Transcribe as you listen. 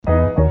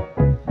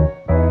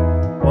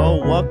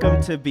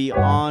Welcome to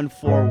Beyond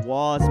Four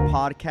Walls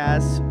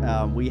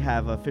podcast. We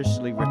have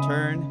officially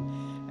returned,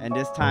 and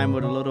this time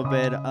with a little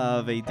bit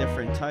of a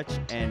different touch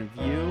and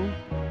view.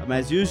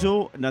 As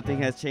usual,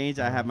 nothing has changed.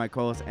 I have my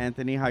co-host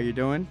Anthony. How you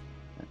doing?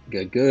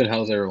 Good, good.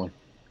 How's everyone?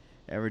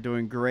 Yeah, we're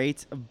doing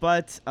great.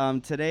 But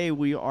today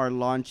we are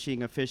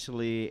launching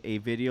officially a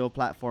video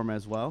platform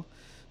as well.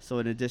 So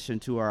in addition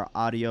to our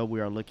audio, we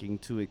are looking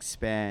to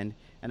expand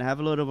and have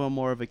a little bit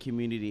more of a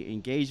community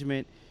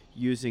engagement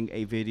using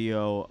a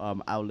video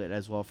outlet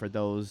as well for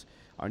those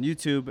on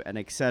YouTube and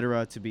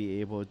etc. to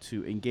be able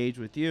to engage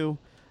with you.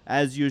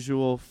 As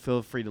usual,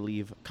 feel free to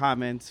leave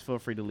comments, feel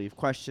free to leave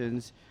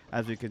questions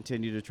as we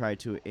continue to try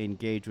to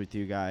engage with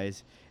you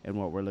guys and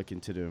what we're looking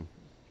to do.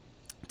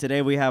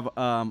 Today we have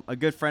a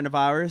good friend of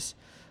ours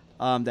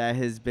that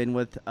has been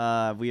with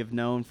we have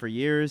known for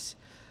years.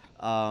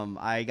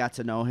 I got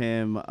to know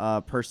him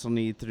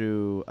personally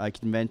through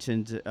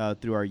conventions,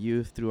 through our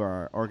youth, through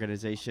our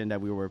organization that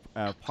we were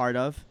part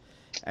of,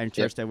 and Yep.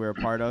 church that we were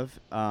part of.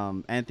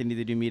 Anthony,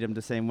 did you meet him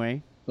the same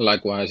way?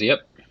 Likewise, yep.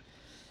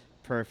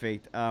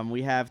 Perfect.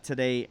 We have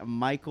today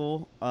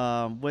Michael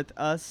with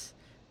us.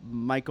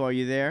 Michael, are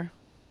you there?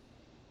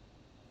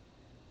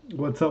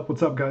 What's up?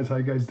 What's up, guys? How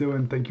you guys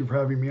doing? Thank you for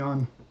having me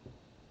on.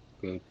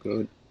 Good,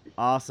 good.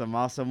 Awesome,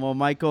 awesome. Well,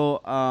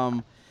 Michael,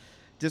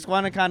 just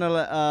want to kind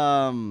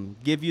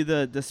of give you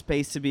the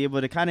space to be able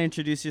to kind of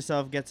introduce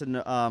yourself, get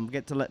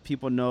to let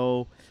people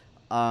know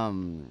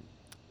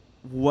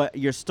what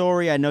your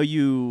story. I know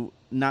you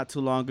not too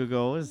long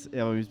ago. It's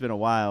been a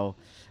while,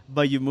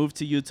 but you moved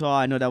to Utah.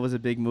 I know that was a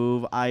big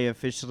move. I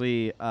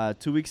officially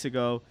 2 weeks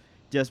ago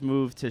just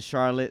moved to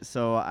Charlotte,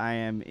 so I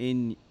am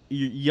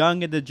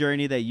young in the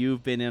journey that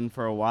you've been in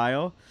for a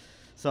while.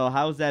 So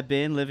how's that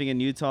been living in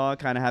Utah,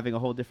 kind of having a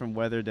whole different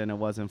weather than it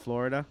was in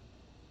Florida?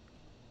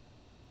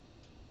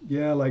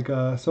 Yeah, like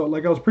I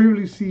was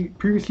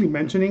previously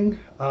mentioning,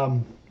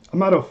 I'm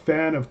not a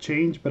fan of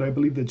change, but I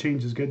believe that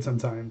change is good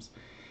sometimes.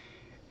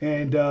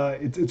 And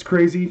it's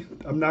crazy.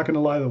 I'm not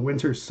gonna lie, the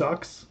winter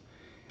sucks.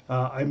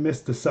 I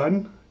miss the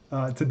sun.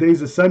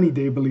 Today's a sunny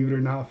day, believe it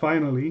or not.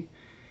 Finally,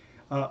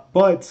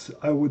 but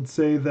I would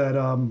say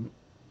that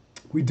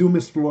we do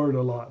miss Florida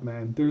a lot,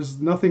 man. There's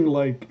nothing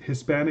like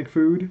Hispanic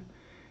food.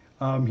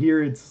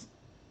 Here it's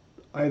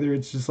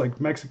just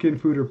like Mexican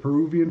food or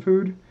Peruvian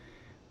food.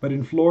 But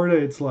in Florida,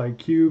 it's like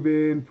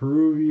Cuban,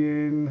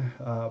 Peruvian,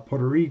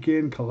 Puerto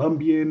Rican,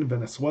 Colombian,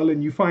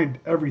 Venezuelan. You find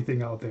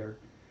everything out there.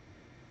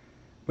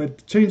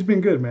 But change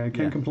been good, man.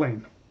 Can't Yeah,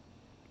 complain.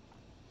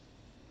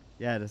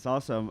 yeah, that's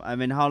awesome. I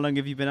mean, how long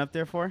have you been up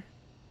there for?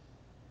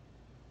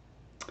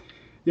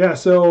 Yeah.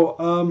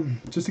 So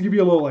just to give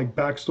you a little like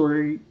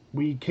backstory,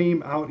 we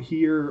came out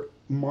here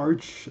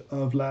March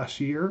of last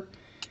year.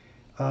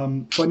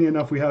 Funny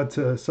enough, we had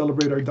to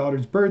celebrate our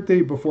daughter's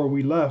birthday before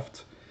we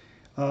left.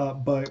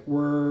 But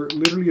we're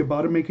literally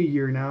about to make a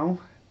year now.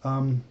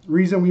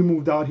 Reason we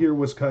moved out here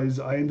was because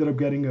I ended up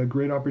getting a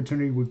great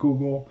opportunity with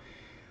Google.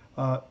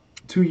 Uh,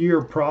 2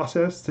 year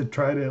process to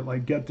try to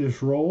like get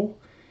this role,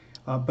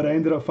 but I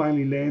ended up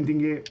finally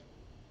landing it.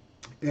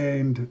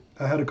 And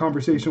I had a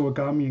conversation with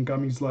Gami, and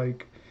Gami's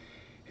like,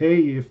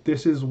 "Hey, if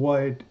this is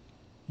what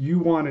you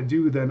want to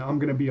do, then I'm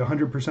gonna be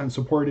 100%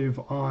 supportive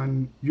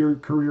on your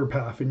career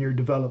path and your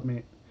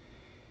development."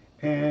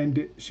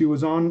 And she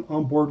was on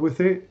board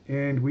with it,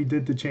 and we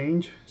did the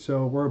change.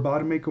 So we're about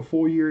to make a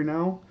full year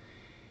now,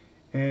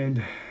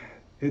 and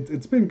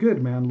it's been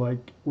good, man.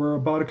 Like we're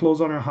about to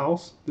close on our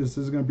house. This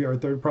is gonna be our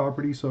third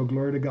property, so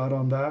glory to God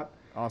on that.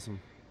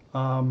 Awesome.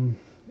 Um,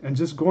 and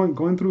just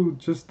going through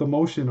just the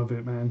motion of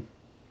it, man.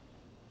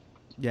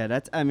 Yeah,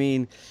 I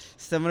mean,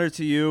 similar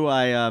to you.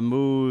 I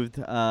moved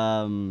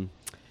 2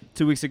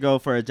 weeks ago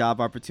for a job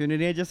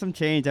opportunity and just some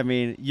change. I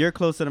mean, you're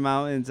close to the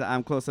mountains.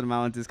 I'm close to the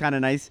mountains. It's kind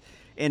of nice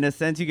in a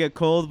sense. You get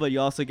cold, but you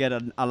also get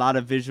a lot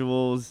of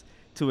visuals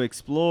to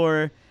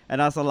explore and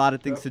also a lot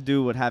of things Yep. to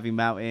do with having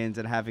mountains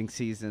and having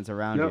seasons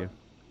around Yep. you.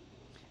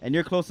 And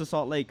you're close to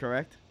Salt Lake,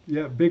 correct?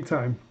 Yeah, big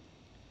time.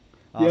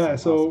 Yeah. Awesome, awesome.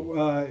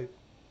 So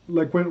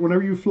like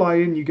whenever you fly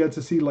in, you get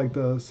to see like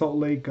the Salt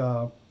Lake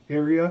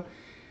area.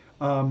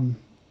 Um,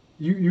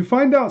 you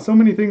find out so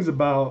many things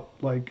about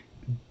like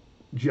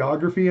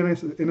geography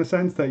in a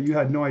sense that you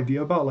had no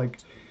idea about. Like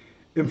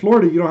in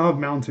Florida, you don't have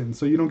mountains,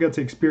 so you don't get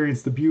to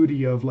experience the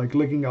beauty of like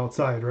looking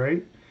outside,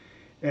 right?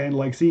 And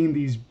like seeing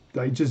these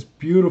like just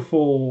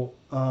beautiful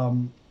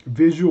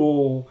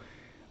visual,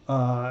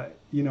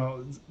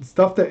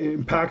 stuff that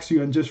impacts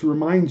you and just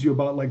reminds you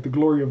about like the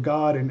glory of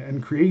God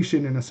and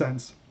creation in a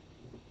sense.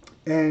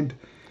 And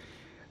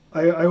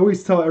I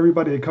always tell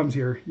everybody that comes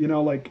here,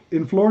 like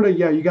in Florida,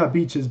 yeah, you got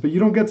beaches, but you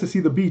don't get to see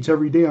the beach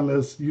every day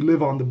unless you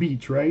live on the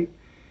beach, right?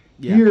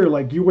 Yeah. Here,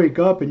 like you wake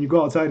up and you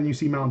go outside and you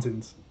see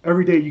mountains.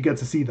 Every day you get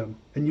to see them.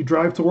 And you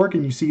drive to work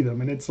and you see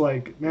them. And it's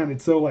like, man,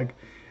 it's so like,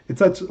 it's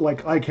such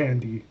like eye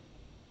candy.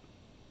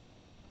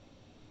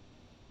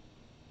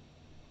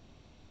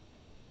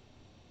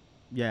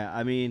 Yeah,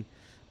 I mean,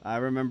 I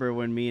remember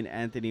when me and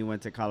Anthony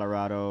went to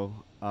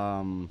Colorado.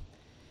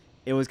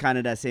 it was kind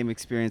of that same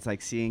experience,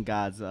 like seeing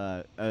God's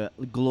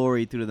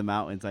glory through the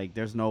mountains. Like,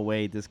 there's no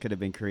way this could have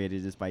been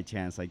created just by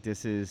chance. Like,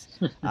 this is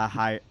a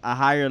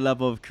higher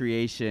level of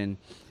creation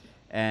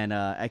and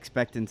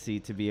expectancy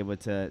to be able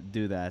to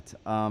do that.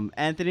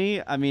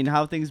 Anthony, I mean,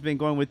 how things been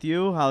going with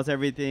you? How's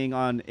everything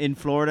on in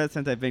Florida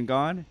since I've been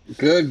gone?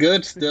 Good,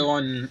 good. Still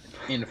on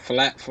in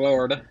flat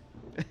Florida,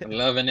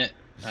 loving it.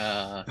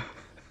 I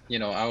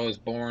was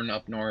born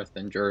up north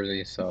in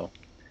Jersey, so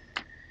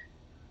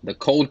the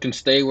cold can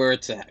stay where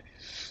it's at.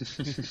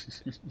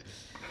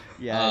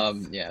 Yeah,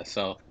 it's Yeah,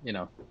 so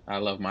I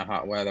love my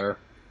hot weather.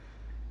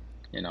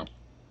 You know,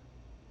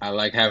 I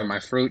like having my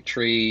fruit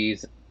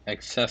trees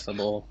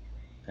accessible,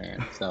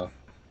 and so.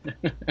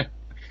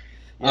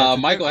 yeah,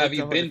 Michael, have it's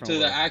you a whole been different to the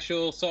world.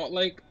 actual Salt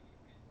Lake?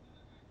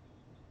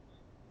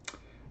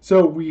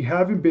 So we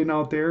haven't been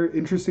out there.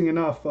 Interesting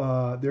enough,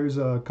 there's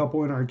a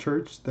couple in our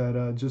church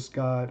that just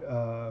got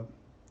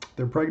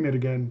they're pregnant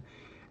again,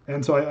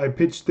 and so I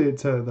pitched it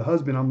to the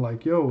husband. I'm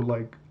like, yo,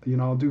 like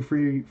I'll do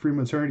free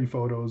maternity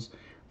photos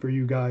for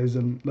you guys,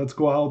 and let's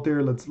go out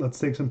there. Let's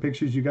take some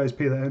pictures. You guys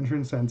pay the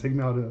entrance and take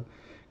me out to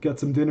get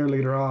some dinner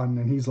later on.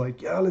 And he's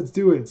like, yeah, let's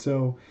do it.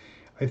 So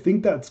I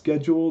think that's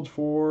scheduled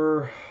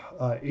for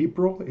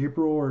April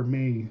or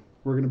May.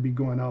 We're gonna be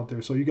going out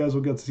there, so you guys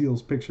will get to see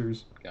those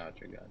pictures.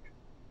 Gotcha, gotcha.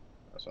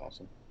 That's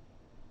awesome.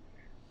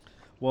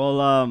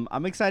 Well,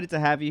 I'm excited to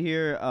have you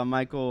here,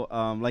 Michael.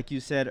 Like you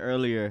said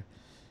earlier,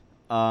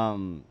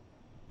 um,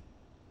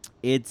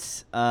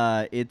 it's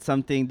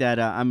something that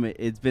I'm.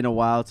 It's been a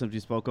while since we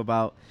spoke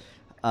about.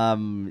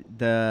 Um,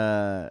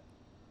 the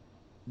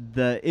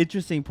the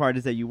interesting part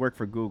is that you work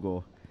for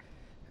Google.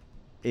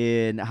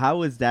 And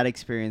how has that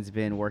experience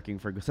been working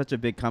for such a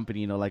big company?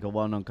 You know, like a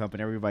well-known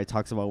company. Everybody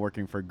talks about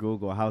working for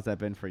Google. How's that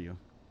been for you?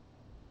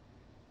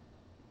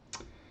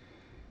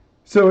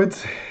 So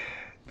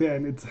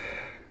man,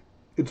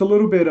 it's a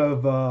little bit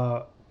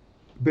of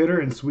bitter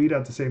and sweet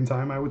at the same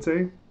time, I would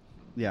say.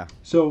 Yeah.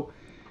 So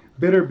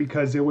bitter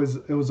because it was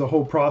a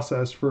whole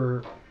process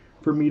for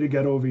me to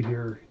get over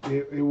here.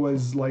 It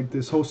was like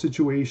this whole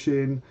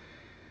situation,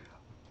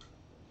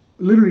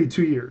 literally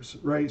 2 years,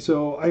 right?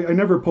 So I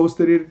never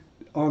posted it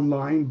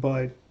online,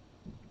 but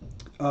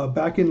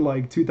back in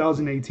like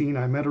 2018,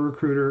 I met a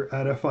recruiter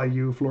at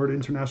FIU, Florida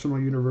International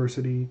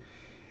University,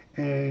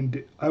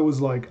 and I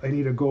was like, I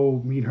need to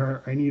go meet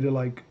her. I need to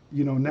like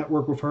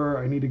network with her.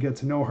 I need to get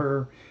to know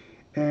her,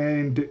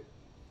 and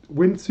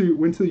went to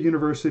the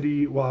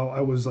university while I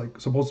was like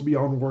supposed to be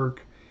on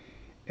work,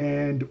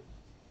 and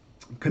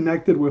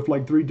connected with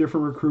like three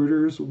different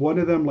recruiters. One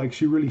of them, like,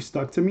 she really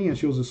stuck to me, and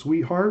she was a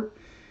sweetheart.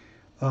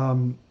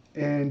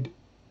 And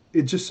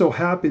it just so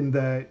happened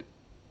that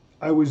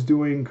I was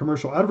doing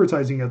commercial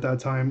advertising at that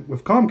time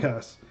with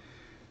Comcast.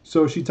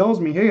 So she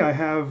tells me, hey, I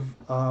have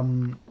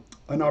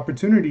an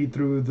opportunity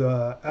through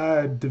the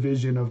ad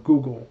division of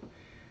Google.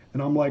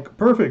 And I'm like,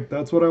 perfect,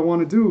 that's what I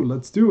want to do.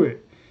 Let's do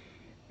it.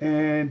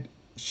 And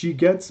she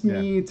gets Yeah.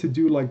 me to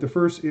do like the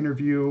first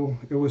interview.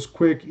 It was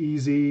quick,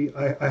 easy.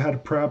 I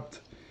had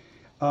prepped.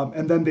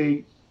 And then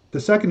the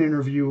second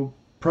interview,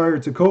 prior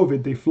to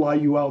COVID, they fly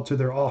you out to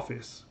their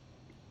office.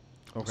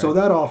 Okay. So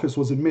that office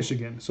was in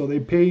Michigan. So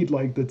they paid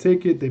like the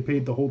ticket, they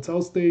paid the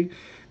hotel stay.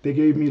 They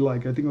gave me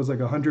like, I think it was like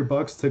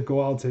 $100 to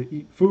go out to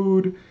eat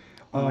food.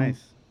 Oh, Um,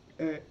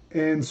 nice.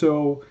 and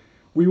so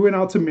we went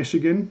out to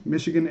Michigan,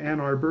 Ann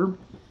Arbor,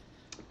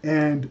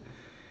 and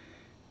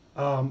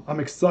I'm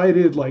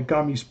excited. Like,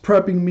 got me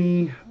prepping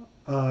me,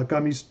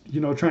 got me,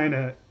 trying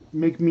to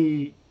make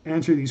me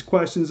answer these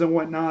questions and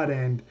whatnot.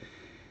 And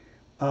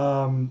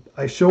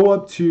I show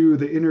up to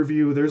the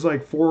interview. There's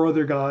like four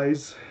other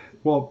guys,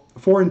 well,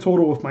 four in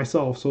total with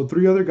myself. So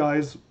three other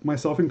guys,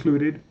 myself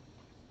included.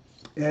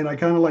 And I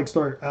kind of like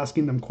start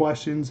asking them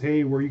questions.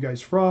 Hey, where are you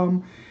guys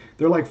from?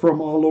 They're like from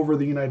all over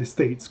the United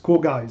States. Cool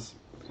guys.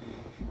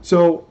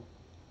 So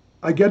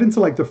I get into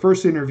like the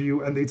first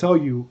interview, and they tell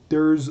you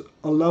there's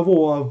a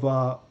level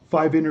of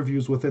five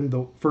interviews within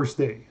the first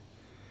day.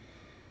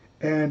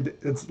 And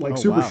it's like Oh,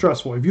 super wow.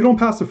 stressful. If you don't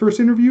pass the first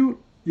interview,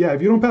 yeah,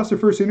 if you don't pass the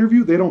first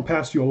interview, they don't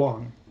pass you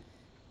along.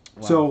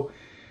 Wow. So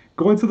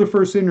going to the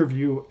first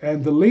interview,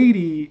 and the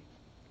lady,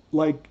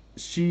 like,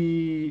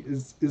 she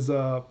is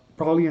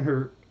probably in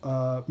her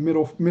mid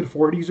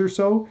 40s or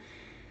so,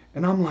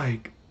 and I'm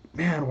like,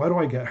 man, why do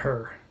I get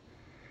her?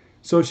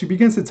 So she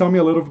begins to tell me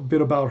a little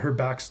bit about her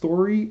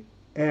backstory,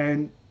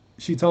 and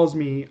she tells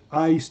me,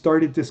 I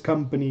started this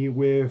company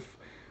with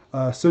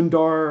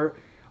Sundar,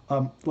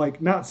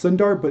 like, not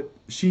Sundar, but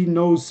she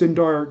knows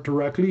Sundar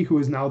directly, who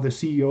is now the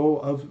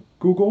CEO of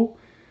Google,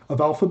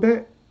 of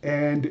Alphabet,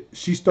 and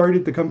she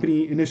started the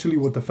company initially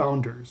with the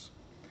founders.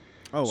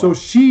 Oh, So wow.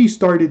 she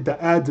started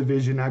the ad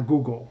division at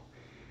Google.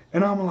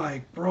 And I'm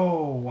like,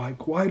 bro,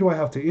 like, why do I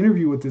have to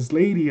interview with this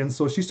lady? And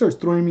so she starts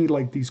throwing me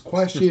like these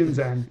questions,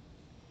 and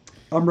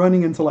I'm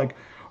running into like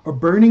a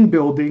burning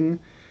building,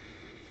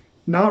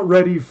 not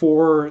ready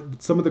for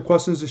some of the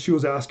questions that she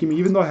was asking me,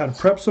 even though I had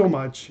prepped so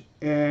much.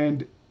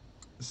 And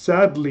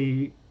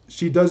sadly,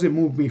 she doesn't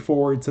move me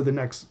forward to the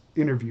next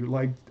interview.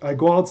 Like, I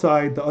go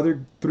outside, the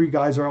other three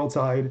guys are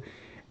outside,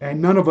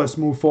 and none of us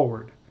move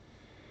forward.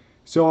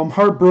 So I'm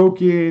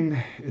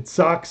heartbroken. It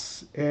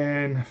sucks.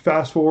 And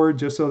fast forward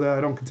just so that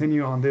I don't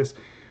continue on this.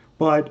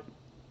 But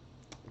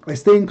I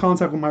stay in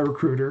contact with my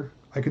recruiter.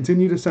 I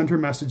continue to send her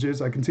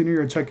messages. I continue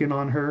to check in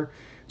on her,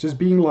 just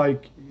being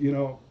like,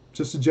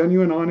 just a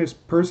genuine,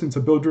 honest person to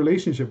build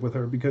relationship with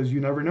her because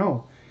you never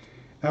know.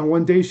 And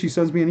one day she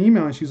sends me an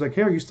email and she's like,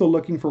 "Hey, are you still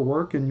looking for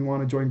work and you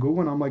want to join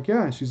Google?" And I'm like,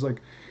 "Yeah." And she's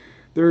like,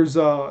 "There's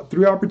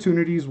three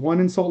opportunities: one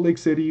in Salt Lake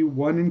City,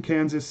 one in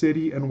Kansas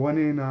City, and one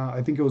in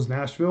I think it was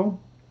Nashville."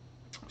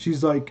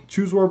 She's like,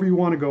 "Choose wherever you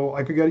want to go.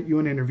 I could get you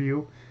an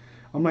interview."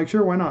 I'm like,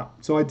 "Sure, why not?"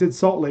 So I did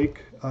Salt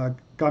Lake.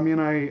 Gami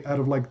and I, out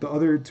of like the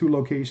other two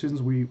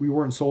locations, we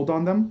weren't sold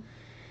on them.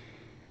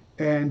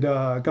 And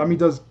Gami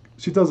does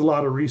a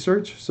lot of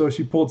research. So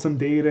she pulled some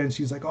data and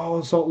she's like,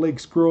 "Oh, Salt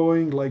Lake's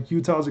growing. Like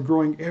Utah's a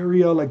growing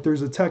area. Like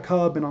there's a tech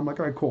hub." And I'm like,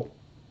 "All right, cool."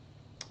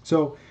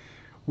 So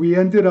we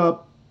ended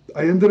up,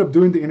 I ended up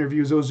doing the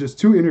interviews. It was just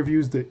two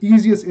interviews, the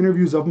easiest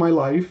interviews of my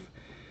life.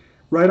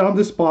 Right on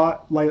the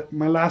spot, like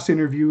my last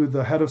interview,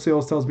 the head of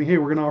sales tells me, "Hey,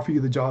 we're gonna offer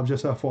you the job,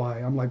 just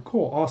FYI." I'm like,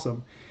 "Cool,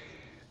 awesome."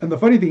 And the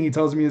funny thing he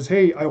tells me is,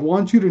 "Hey, I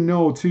want you to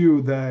know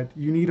too that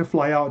you need to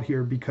fly out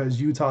here because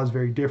Utah is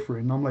very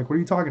different." And I'm like, "What are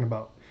you talking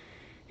about?"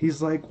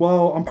 He's like,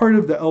 "Well, I'm part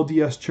of the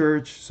LDS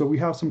church, so we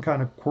have some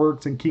kind of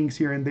quirks and kinks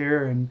here and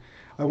there, and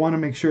I want to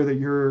make sure that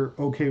you're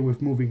okay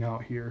with moving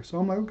out here." So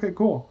I'm like, "Okay,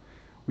 cool."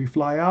 We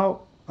fly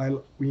out.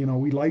 We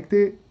liked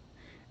it,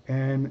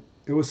 and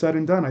it was said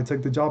and done. I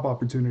took the job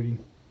opportunity.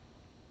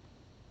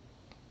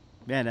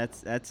 Man,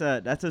 that's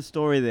a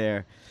story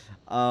there,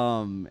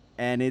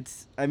 and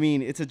it's I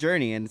mean it's a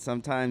journey, and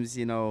sometimes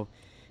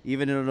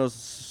even in those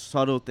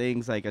subtle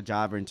things like a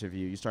job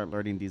interview, you start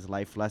learning these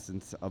life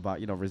lessons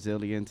about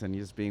resilience and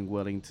just being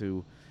willing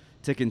to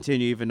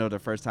continue even though the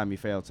first time you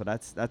failed. So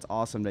that's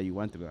awesome that you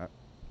went through that.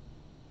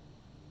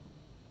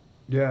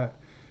 Yeah.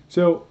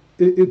 So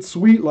it's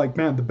sweet. Like,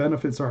 man, the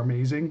benefits are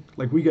amazing.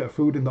 Like, we get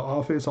food in the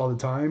office all the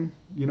time.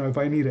 If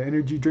I need an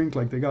energy drink,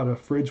 like, they got a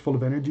fridge full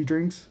of energy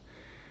drinks.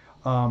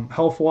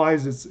 Health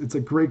wise, it's a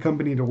great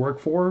company to work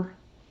for.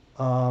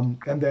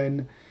 And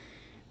then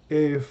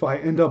if I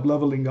end up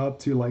leveling up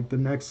to like the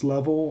next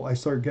level, I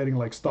start getting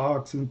like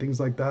stocks and things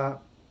like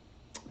that.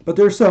 But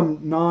there's some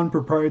non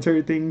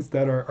proprietary things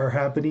that are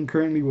happening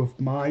currently with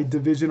my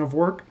division of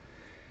work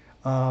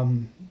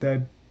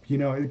that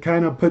it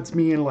kind of puts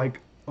me in like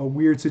a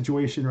weird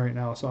situation right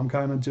now. So I'm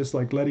kind of just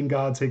like letting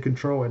God take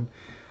control, and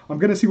I'm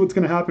gonna see what's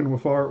gonna happen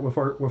with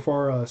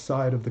our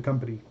side of the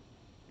company.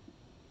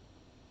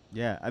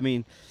 Yeah, I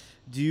mean,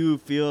 do you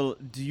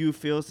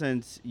feel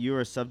since you're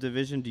a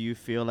subdivision, do you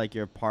feel like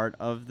you're part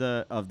of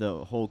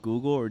the whole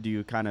Google, or do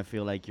you kind of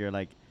feel like you're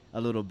like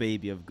a little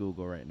baby of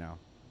Google right now?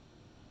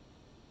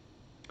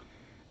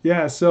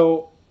 Yeah,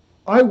 so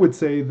I would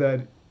say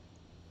that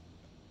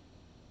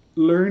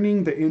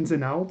learning the ins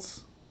and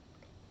outs,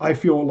 I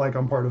feel like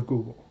I'm part of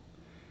Google.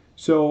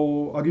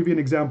 So I'll give you an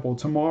example.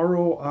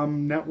 Tomorrow,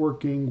 I'm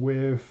networking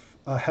with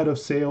a head of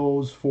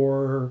sales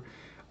for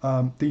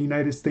the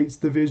United States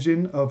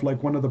division of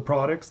like one of the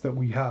products that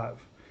we have.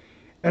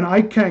 And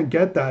I can't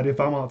get that if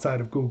I'm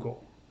outside of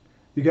Google.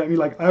 You get me?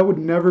 Like, I would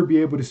never be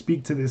able to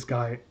speak to this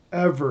guy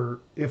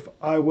ever if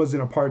I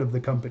wasn't a part of the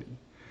company.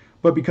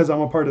 But because I'm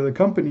a part of the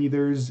company,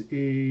 there's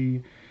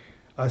a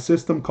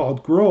system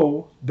called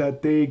Grow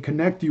that they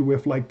connect you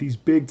with like these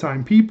big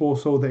time people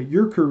so that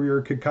your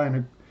career could kind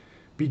of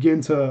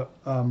begin to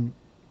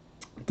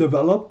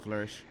develop,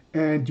 Flourish.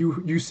 and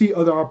you see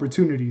other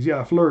opportunities,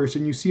 yeah, flourish,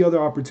 and you see other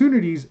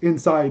opportunities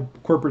inside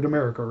corporate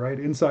America, right,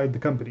 inside the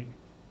company.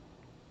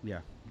 Yeah,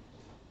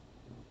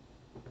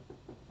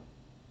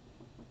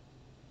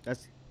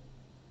 that's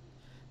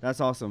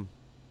that's awesome.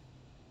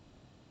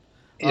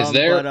 Is But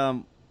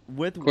there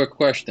with quick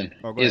question?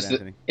 oh, go ahead,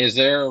 Anthony. Is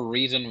there a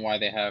reason why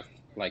they have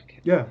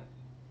like Yeah.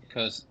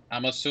 because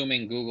I'm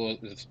assuming Google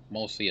is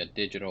mostly a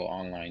digital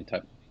online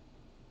type.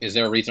 Is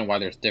there a reason why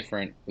there's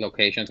different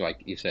locations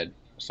like you said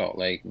Salt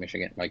Lake,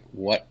 Michigan? Like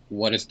what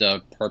is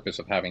the purpose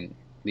of having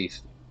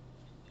these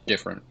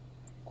different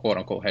quote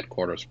unquote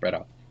headquarters spread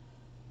out?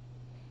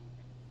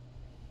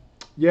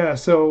 Yeah,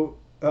 so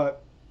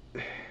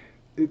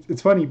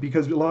it's funny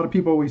because a lot of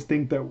people always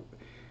think that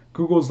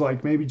Google's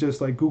like maybe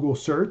just like Google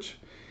search,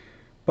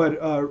 but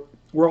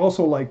we're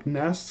also like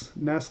Nest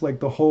like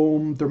the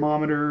home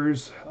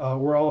thermometers.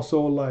 We're also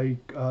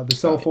like the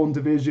cell Got it. phone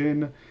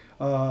division,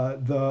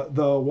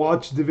 the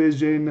watch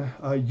division.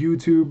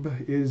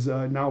 YouTube is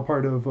now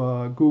part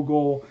of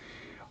Google.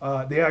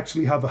 They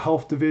actually have a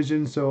health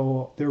division,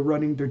 so they're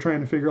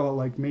trying to figure out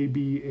like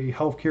maybe a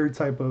healthcare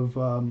type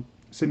of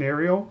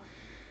scenario.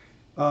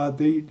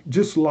 They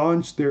just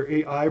launched their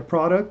AI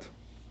product.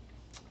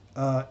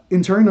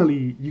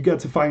 Internally, you get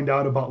to find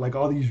out about like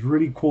all these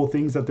really cool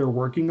things that they're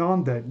working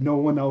on that no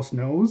one else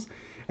knows,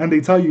 and they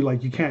tell you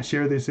like you can't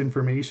share this Yeah.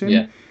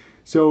 information.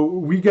 So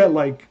we get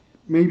like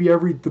maybe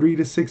every 3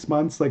 to 6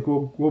 months, like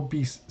we'll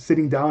be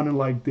sitting down in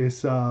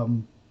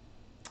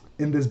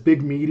this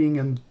big meeting,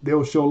 and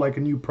they'll show like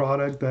a new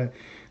product that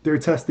they're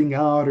testing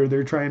out, or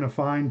they're trying to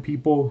find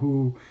people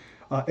who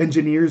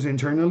engineers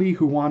internally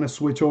who want to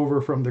switch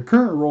over from their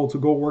current role to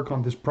go work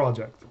on this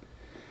project.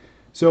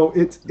 So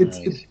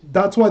Nice.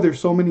 that's why there's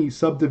so many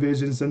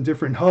subdivisions and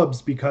different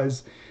hubs,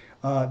 because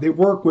they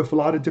work with a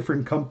lot of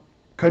different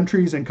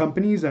countries and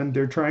companies, and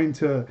they're trying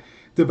to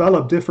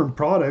develop different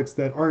products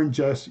that aren't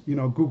just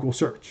Google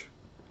search.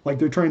 Like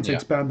they're trying to Yeah.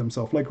 expand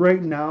themselves. Like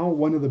right now,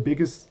 one of the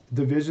biggest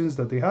divisions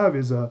that they have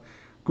is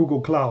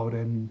Google Cloud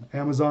and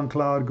Amazon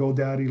Cloud,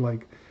 GoDaddy.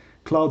 Like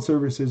cloud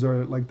services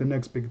are like the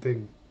next big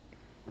thing.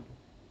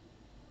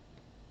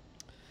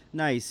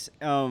 Nice.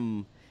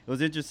 It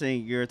was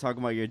interesting. You were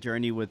talking about your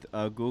journey with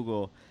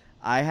Google.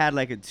 I had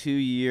like a 2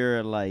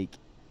 year like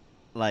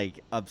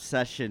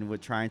obsession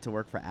with trying to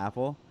work for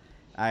Apple.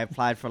 I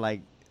applied for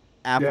like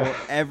Yeah. Apple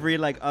every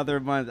like other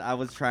month. I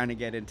was trying to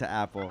get into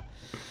Apple.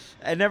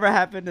 It never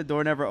happened. The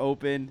door never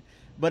opened.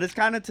 But it's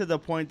kind of to the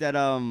point that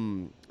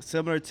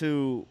similar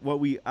to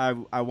what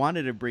I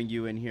wanted to bring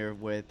you in here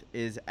with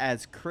is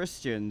as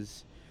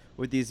Christians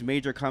with these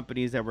major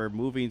companies that we're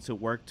moving to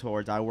work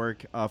towards. I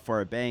work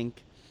for a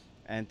bank.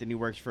 Anthony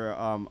works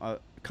for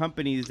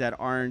companies that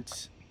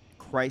aren't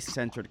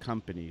Christ-centered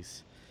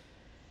companies.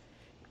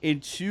 In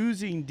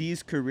choosing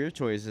these career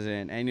choices,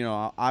 and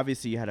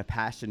obviously you had a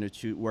passion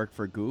to work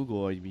for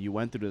Google. You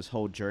went through this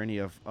whole journey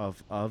of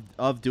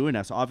doing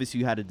that. So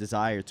obviously you had a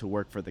desire to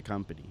work for the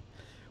company.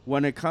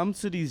 When it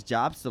comes to these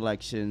job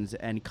selections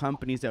and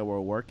companies that we're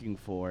working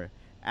for,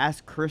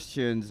 as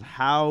Christians,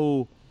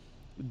 how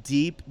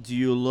deep do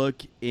you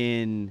look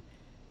in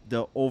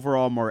the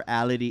overall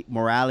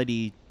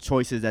morality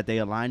choices that they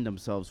align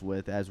themselves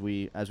with? As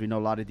we know, a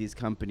lot of these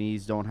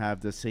companies don't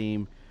have the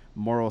same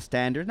moral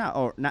standards,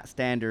 not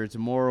standards,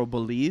 moral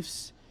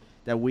beliefs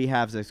that we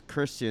have as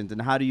Christians.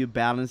 And how do you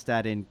balance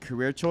that in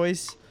career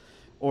choice,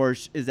 or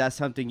is that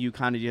something you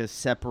kind of just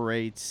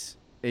separates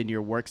in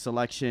your work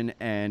selection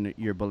and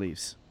your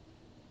beliefs?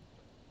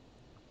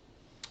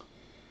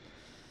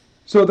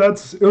 So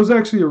it was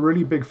actually a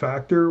really big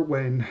factor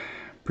when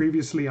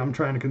previously I'm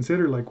trying to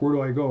consider, like, where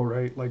do I go,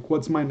 right? Like,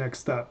 what's my next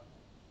step?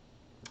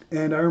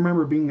 And I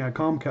remember being at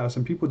Comcast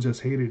and people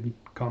just hated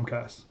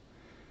Comcast.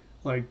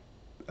 Like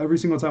every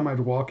single time I'd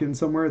walk in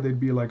somewhere, they'd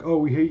be like, "Oh,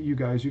 we hate you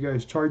guys. You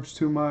guys charge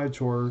too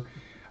much, or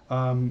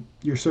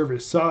your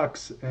service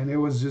sucks." And it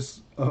was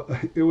just,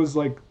 it was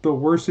like the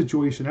worst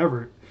situation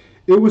ever.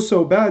 It was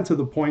so bad to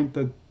the point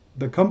that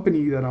the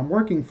company that I'm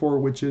working for,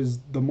 which is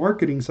the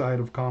marketing side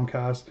of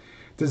Comcast,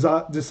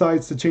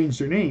 decides to change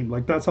their name.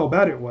 Like that's how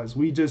bad it was.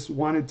 We just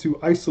wanted to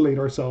isolate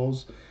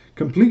ourselves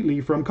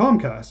completely from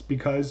Comcast,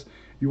 because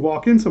you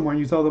walk in somewhere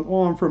and you tell them,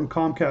 "Oh, I'm from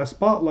Comcast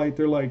Spotlight."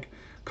 They're like,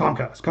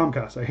 "Comcast,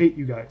 Comcast, I hate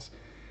you guys."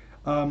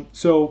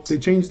 So they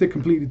changed it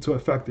completely to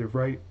effective,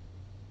 right?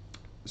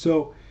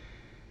 So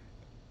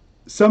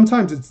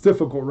sometimes it's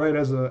difficult, right,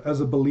 as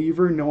a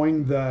believer,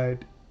 knowing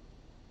that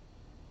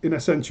in a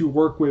sense you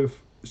work with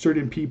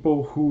certain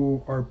people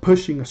who are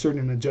pushing a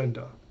certain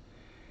agenda,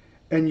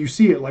 and you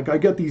see it. Like I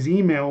get these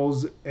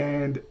emails,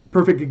 and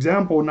perfect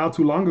example, not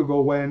too long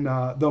ago when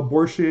the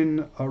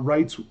abortion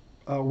rights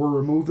were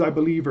removed, I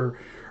believe, or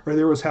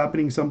there was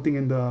happening something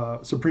in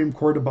the Supreme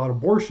Court about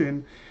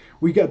abortion.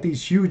 We get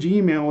these huge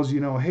emails,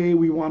 hey,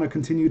 we want to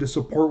continue to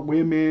support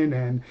women,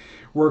 and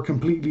we're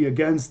completely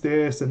against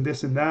this and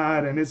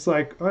that. And it's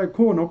like, all right,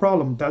 cool, no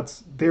problem.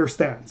 That's their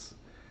stance.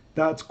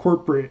 That's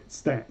corporate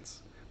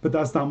stance. But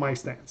that's not my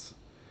stance.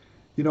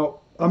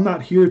 I'm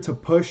not here to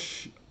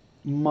push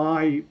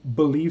my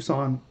beliefs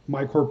on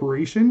my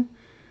corporation,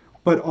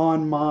 but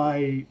on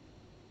my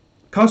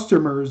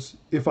customers.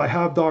 If I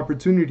have the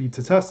opportunity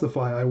to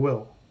testify, I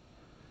will.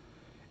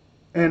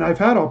 And I've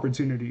had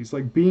opportunities,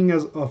 like being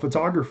as a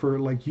photographer,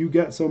 like you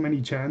get so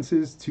many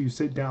chances to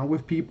sit down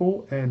with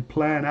people and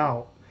plan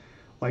out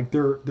like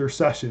their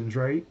sessions,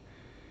 right?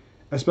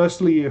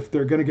 Especially if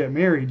they're going to get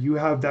married, you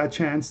have that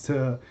chance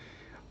to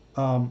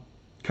um,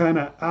 kind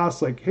of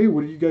ask, like, hey,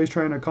 what are you guys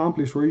trying to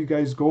accomplish? Where are you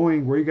guys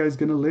going? Where are you guys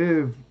going to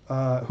live?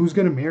 Who's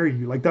going to marry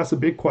you? Like that's a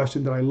big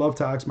question that I love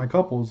to ask my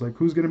couples. Like,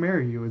 who's going to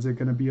marry you? Is it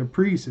going to be a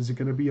priest? Is it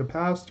going to be a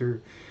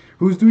pastor?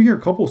 Who's doing your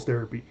couples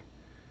therapy?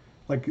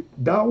 Like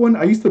that one,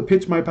 I used to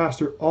pitch my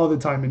pastor all the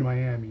time in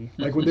Miami.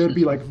 Like when they would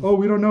be like, "Oh,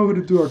 we don't know who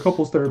to do our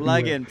couples therapy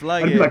Plug with," in,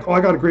 plug I'd be in. like, "Oh, I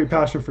got a great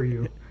pastor for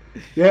you."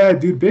 Yeah,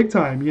 dude, big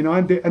time.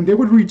 And they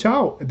would reach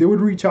out. They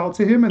would reach out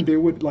to him, and they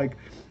would like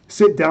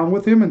sit down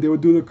with him, and they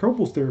would do the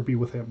couples therapy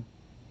with him.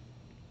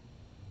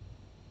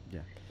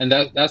 Yeah. And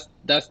that's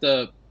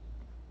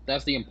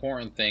the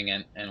important thing,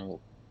 and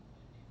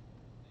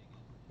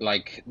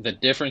like the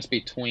difference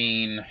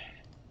between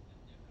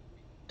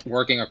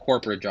working a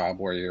corporate job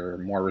where you're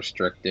more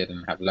restricted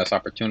and have less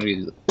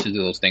opportunity to do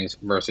those things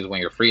versus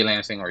when you're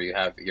freelancing or you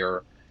have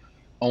your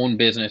own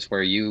business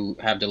where you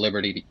have the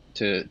liberty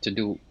to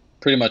do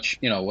pretty much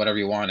whatever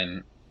you want,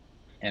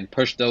 and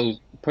push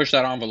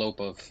that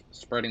envelope of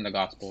spreading the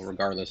gospel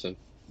regardless of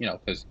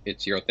because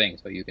it's your thing,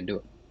 so you can do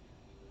it.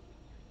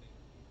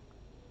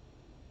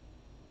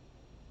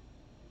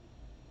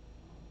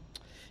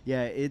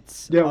 Yeah,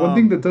 it's Yeah, one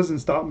thing that doesn't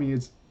stop me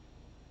is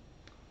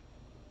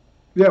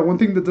Yeah, one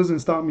thing that doesn't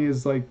stop me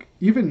is like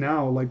even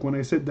now, like when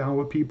I sit down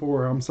with people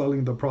or I'm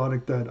selling the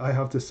product that I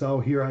have to sell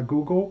here at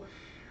Google,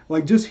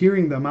 like just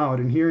hearing them out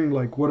and hearing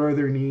like what are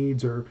their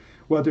needs or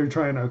what they're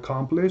trying to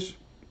accomplish.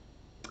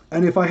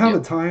 And if I have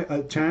Yeah.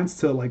 a chance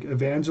to like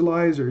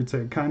evangelize or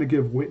to kind of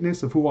give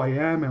witness of who I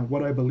am and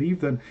what I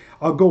believe, then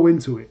I'll go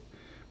into it.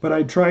 But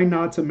I try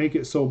not to make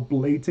it so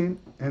blatant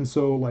and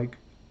so like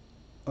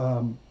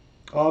um,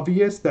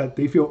 obvious that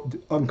they feel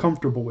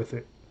uncomfortable with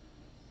it.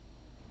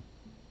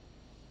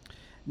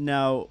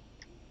 Now,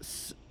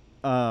 s-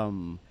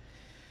 um,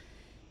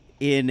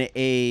 in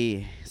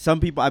a some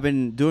people I've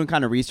been doing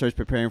kind of research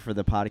preparing for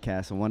the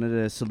podcast, and one of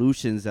the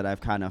solutions that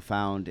I've kind of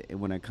found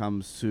when it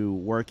comes to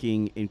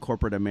working in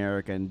corporate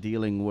America and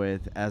dealing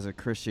with as a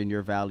Christian,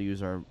 your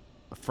values are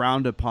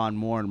frowned upon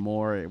more and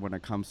more when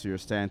it comes to your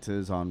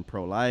stances on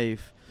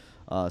pro-life,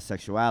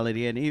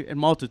 sexuality, and a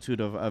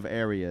multitude of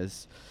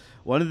areas.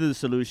 One of the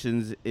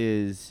solutions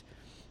is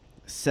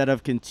set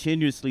of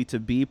continuously to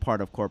be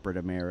part of corporate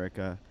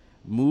America,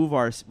 remove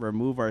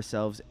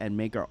ourselves and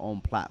make our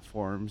own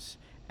platforms,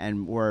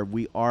 and where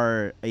we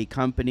are a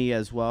company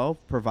as well,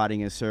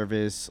 providing a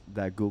service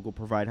that Google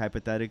provide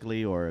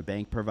hypothetically or a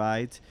bank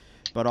provides,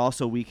 but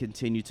also we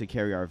continue to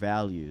carry our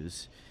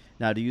values.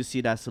 Now, do you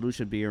see that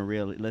solution being a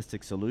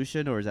realistic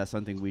solution, or is that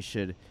something we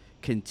should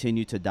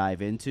continue to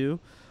dive into?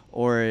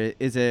 Or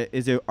is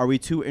it are we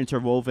too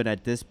interwoven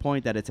at this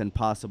point that it's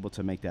impossible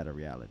to make that a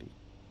reality?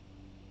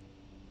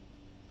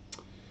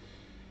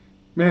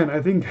 Man,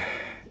 I think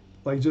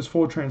like just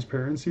full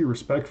transparency,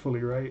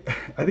 respectfully, right?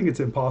 I think it's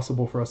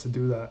impossible for us to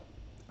do that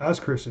as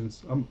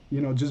Christians.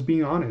 Just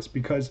being honest,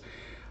 because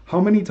how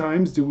many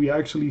times do we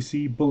actually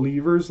see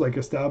believers like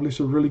establish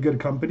a really good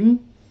company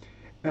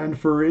and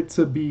for it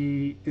to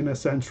be in a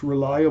sense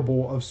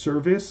reliable of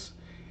service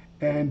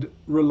and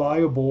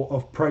reliable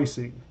of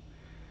pricing?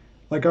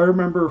 Like I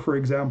remember, for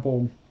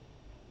example,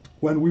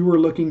 when we were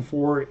looking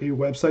for a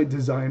website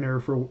designer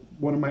for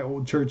one of my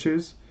old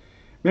churches,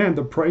 man,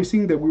 the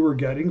pricing that we were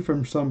getting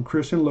from some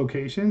Christian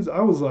locations, I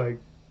was like,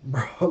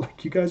 bro,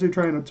 like you guys are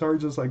trying to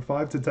charge us like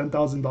 $5,000 to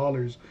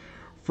 $10,000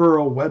 for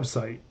a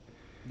website.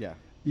 Yeah.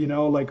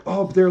 Like,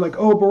 oh, they're like,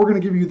 oh, but we're gonna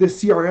give you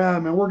this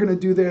CRM and we're gonna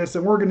do this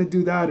and we're gonna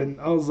do that,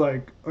 and I was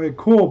like, okay,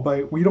 cool,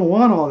 but we don't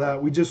want all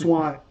that. We just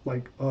want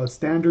like a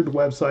standard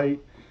website.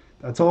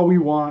 That's all we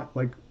want,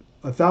 like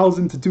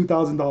 $1,000 to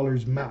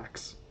 $2,000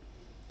 max.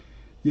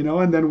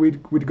 And then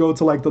we'd go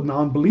to like the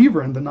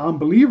non-believer, and the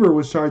non-believer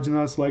was charging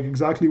us like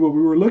exactly what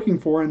we were looking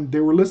for, and they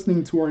were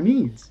listening to our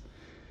needs.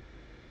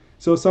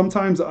 So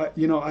sometimes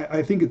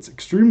I think it's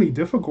extremely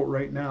difficult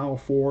right now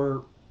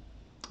for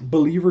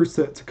believers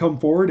to come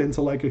forward and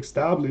to like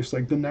establish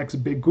like the next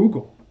big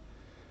Google.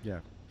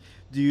 Yeah.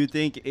 Do you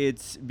think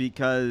it's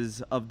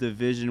because of the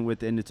vision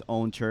within its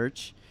own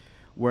church,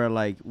 where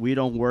like we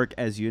don't work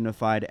as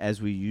unified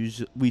as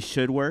we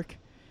should work,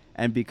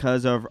 and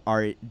because of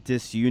our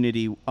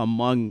disunity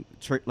among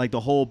church, like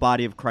the whole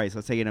body of Christ,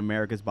 let's say in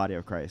America's body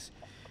of Christ,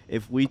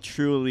 if we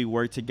truly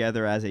work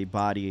together as a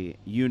body,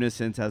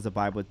 unison as the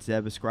Bible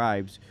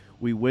describes,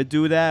 we would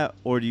do that,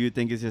 or do you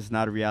think it's just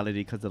not a reality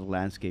because of the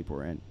landscape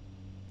we're in?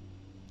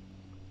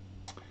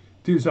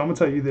 Dude, so I'm gonna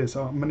tell you this.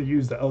 I'm gonna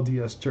use the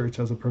LDS Church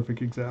as a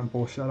perfect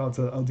example. Shout out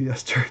to the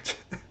LDS Church.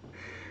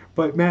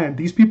 But man,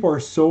 these people are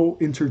so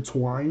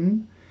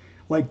intertwined.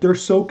 Like they're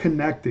so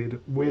connected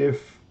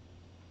with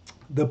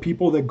the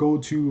people that go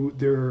to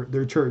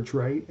their church,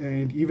 right?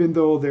 And even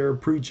though they're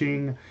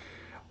preaching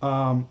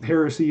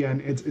heresy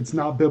and it's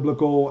not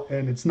biblical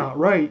and it's not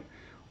right,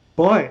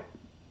 but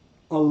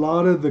a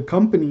lot of the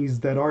companies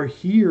that are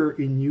here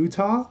in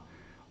Utah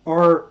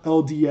are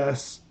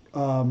LDS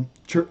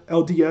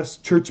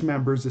church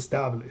members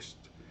established.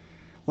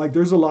 Like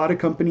there's a lot of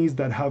companies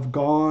that have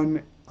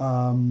gone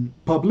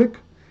public.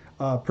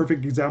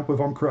 Perfect example,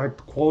 if I'm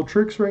correct,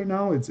 Qualtrics right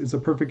now. It's a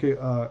perfect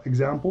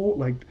example.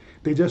 Like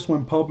they just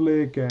went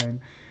public, and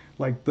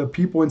like the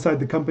people inside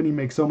the company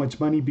make so much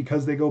money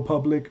because they go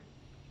public.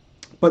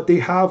 But they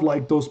have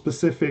like those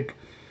specific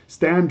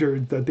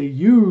standards that they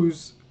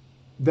use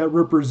that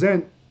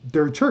represent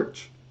their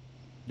church.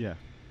 Yeah.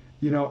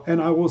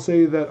 And I will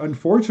say that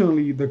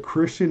unfortunately, the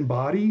Christian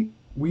body,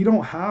 we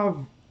don't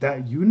have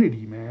that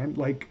unity, man.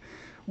 Like,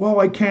 well,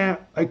 I can't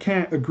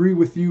agree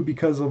with you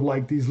because of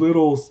like these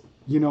little,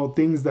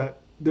 things that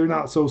they're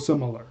not so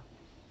similar.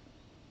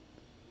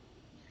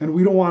 And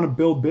we don't want to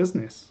build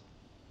business.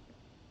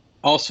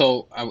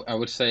 Also, I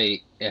would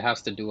say it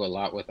has to do a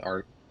lot with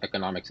our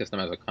economic system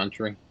as a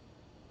country.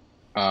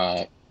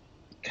 Uh,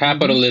 Mm-hmm.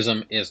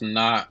 Capitalism is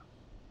not,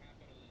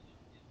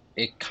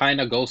 it kind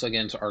of goes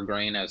against our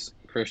grain as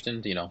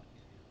Christians.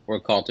 We're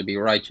called to be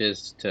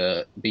righteous,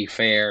 to be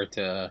fair,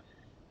 to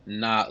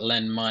not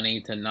lend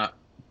money, to not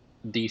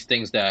these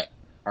things that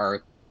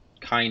are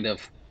kind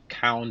of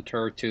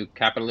counter to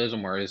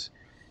capitalism, whereas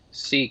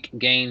seek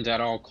gains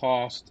at all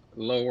cost,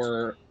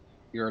 lower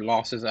your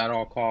losses at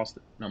all cost,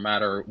 no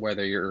matter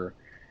whether you're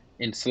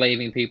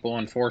enslaving people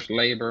on forced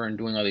labor and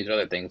doing all these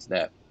other things.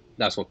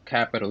 That's what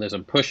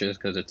capitalism pushes,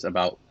 because it's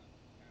about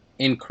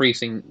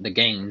increasing the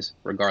gains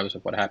regardless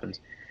of what happens.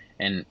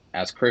 And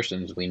as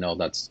Christians, we know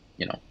that's,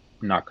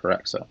 not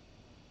correct. So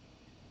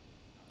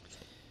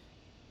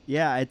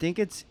Yeah, I think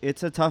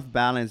it's a tough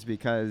balance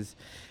because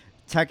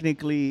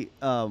technically,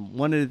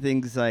 one of the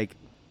things like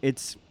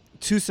it's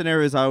two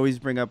scenarios I always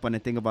bring up when I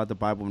think about the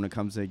Bible when it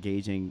comes to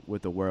engaging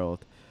with the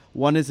world.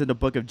 One is in the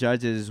book of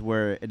Judges,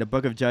 where in the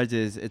book of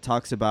Judges it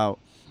talks about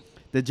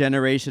the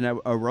generation that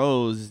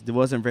arose that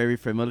wasn't very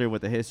familiar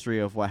with the history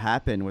of what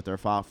happened with their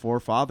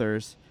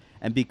forefathers,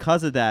 and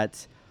because of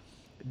that,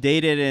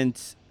 they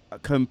didn't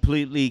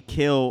completely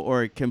kill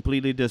or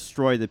completely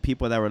destroy the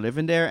people that were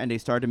living there, and they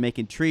started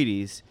making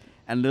treaties.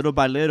 And little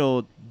by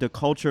little, the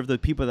culture of the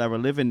people that were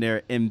living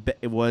there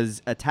it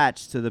was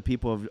attached to the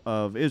people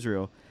of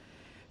Israel.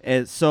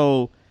 And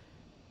so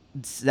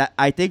that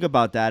I think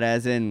about that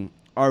as in,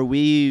 are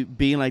we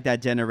being like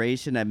that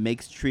generation that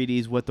makes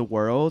treaties with the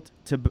world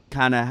to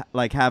kind of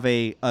like have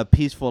a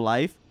peaceful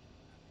life?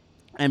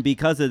 And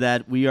because of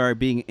that, we are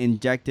being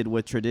injected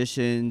with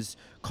traditions,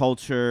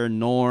 culture,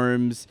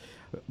 norms,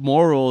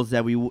 morals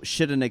that we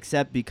shouldn't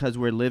accept because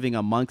we're living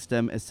amongst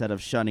them instead of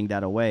shunning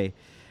that away.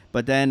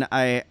 But then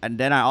I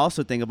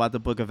also think about the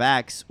book of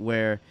Acts,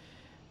 where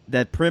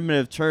that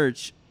primitive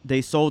church,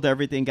 they sold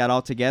everything, got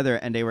all together,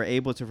 and they were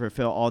able to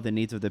fulfill all the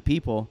needs of the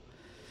people.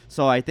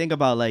 So I think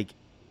about like,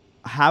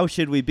 how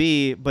should we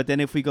be? But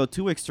then if we go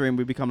too extreme,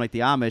 we become like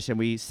the Amish and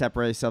we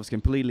separate ourselves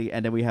completely,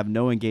 and then we have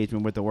no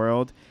engagement with the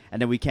world, and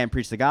then we can't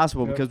preach the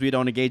gospel because we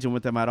don't engage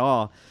with them at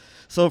all.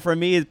 So for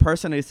me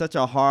personally, it's such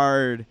a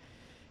hard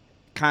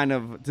kind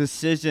of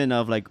decision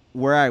of like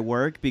where I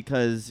work,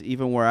 because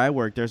even where I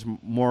work, there's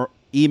more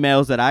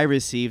emails that I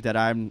receive that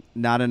I'm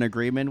not in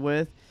agreement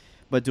with.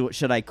 But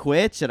should I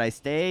quit? Should I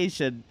stay?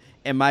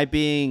 Am I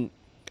being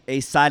a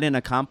silent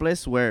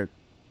accomplice where,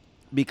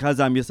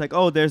 because I'm just like,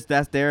 oh,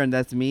 that's there and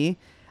that's me,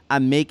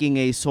 I'm making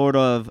a sort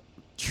of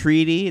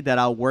treaty that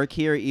I'll work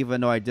here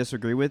even though I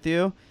disagree with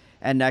you,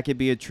 and that could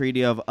be a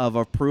treaty of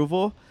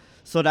approval.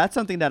 So that's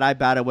something that I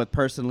battle with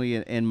personally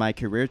in my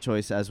career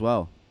choice as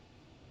well.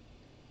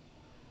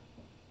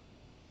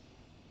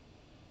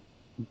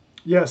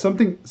 Yeah,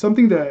 something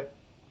that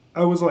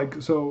I was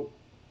like, so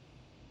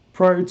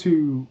prior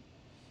to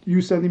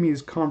you sending me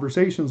these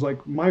conversations,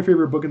 like my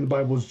favorite book in the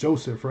Bible is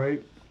Joseph,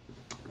 right?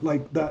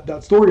 Like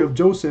that story of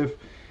Joseph,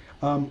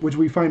 which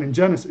we find in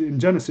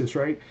Genesis,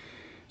 right?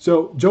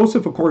 So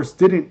Joseph, of course,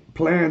 didn't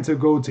plan to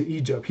go to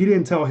Egypt. He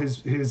didn't tell his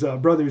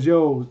brothers,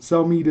 "Yo,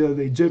 sell me to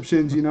the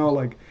Egyptians."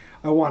 Like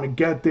I want to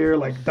get there.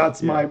 Like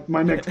that's my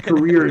next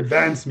career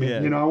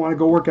advancement. Yeah. I want to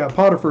go work at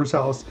Potiphar's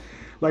house.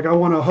 Like I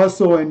want to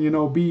hustle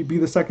and be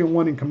the second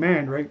one in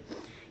command, right?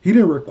 He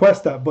didn't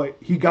request that, but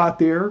he got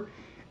there,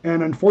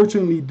 and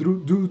unfortunately,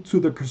 due to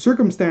the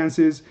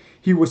circumstances,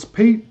 he was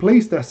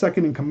placed as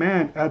second in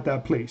command at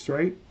that place,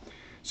 right?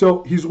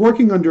 So he's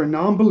working under a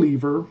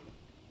non-believer,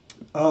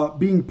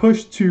 being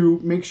pushed to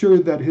make sure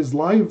that his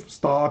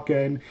livestock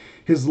and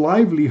his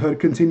livelihood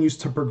continues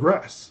to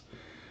progress.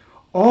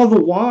 All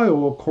the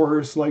while, of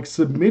course, like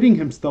submitting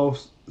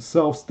himself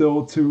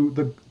still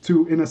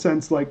to in a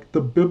sense like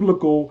the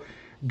biblical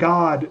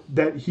God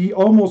that he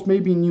almost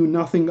maybe knew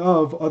nothing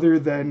of, other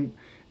than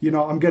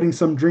I'm getting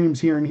some dreams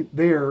here and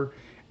there,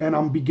 and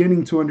I'm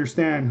beginning to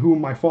understand who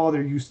my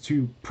father used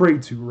to pray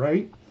to,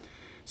 right?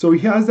 So he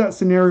has that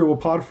scenario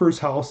with Potiphar's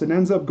house and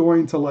ends up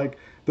going to like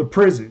the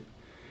prison,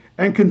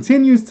 and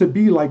continues to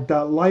be like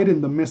that light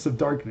in the midst of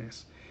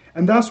darkness.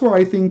 And that's where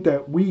I think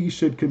that we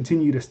should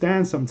continue to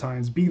stand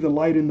sometimes, be the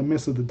light in the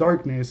midst of the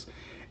darkness.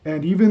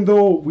 And even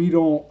though we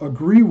don't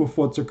agree with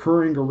what's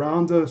occurring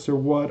around us or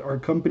what our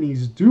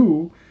companies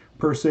do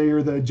per se,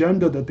 or the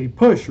agenda that they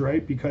push,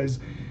 right? Because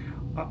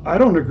I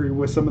don't agree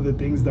with some of the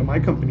things that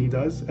my company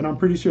does. And I'm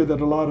pretty sure that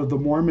a lot of the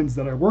Mormons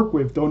that I work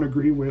with don't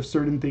agree with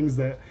certain things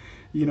that,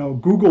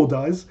 Google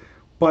does.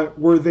 But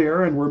we're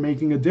there and we're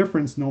making a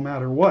difference no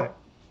matter what.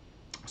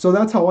 So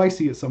that's how I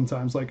see it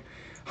sometimes. Like,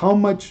 how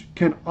much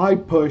can I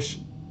push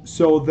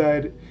so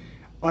that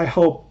I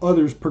help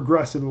others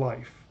progress in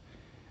life?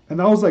 And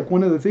that was like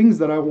one of the things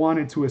that I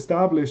wanted to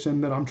establish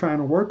and that I'm trying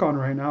to work on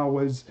right now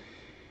was,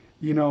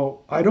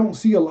 I don't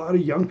see a lot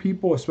of young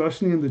people,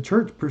 especially in the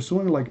church,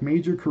 pursuing like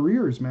major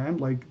careers, man.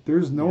 Like,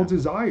 there's no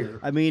desire.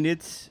 I mean,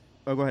 it's.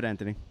 Oh, go ahead,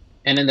 Anthony.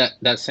 And in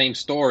that same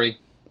story,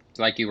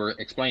 like you were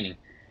explaining,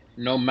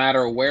 no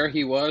matter where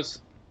he was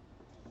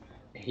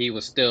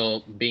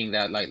still being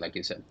that light, like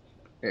you said.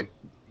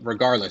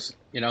 Regardless,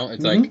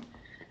 it's like,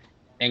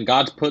 and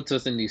God puts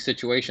us in these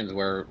situations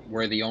where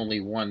we're the only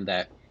one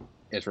that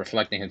is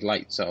reflecting his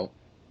light. So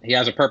he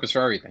has a purpose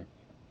for everything.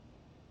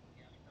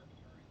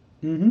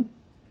 Mm-hmm.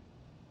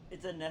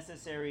 It's a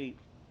necessary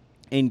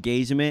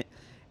engagement,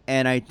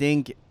 and I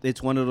think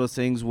it's one of those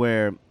things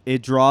where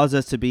it draws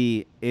us to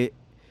be it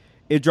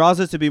draws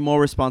us to be more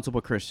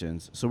responsible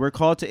Christians. So we're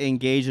called to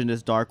engage in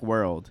this dark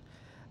world,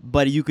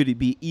 but you could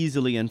be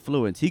easily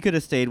influenced. He could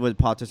have stayed with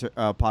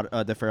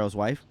the Pharaoh's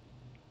wife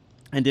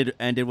and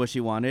did what she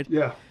wanted.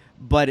 Yeah.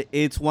 But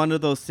it's one of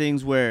those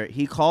things where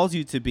he calls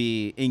you to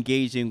be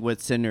engaging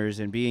with sinners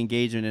and be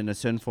engaging in a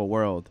sinful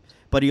world.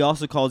 But he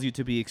also calls you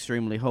to be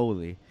extremely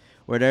holy.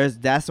 where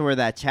that's where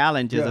that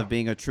challenge is Yeah. of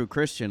being a true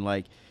Christian.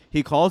 Like,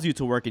 he calls you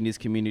to work in these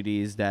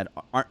communities that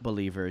aren't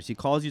believers. He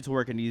calls you to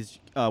work in these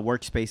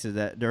workspaces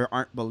that there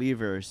aren't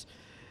believers.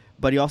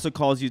 But he also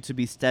calls you to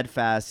be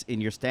steadfast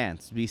in your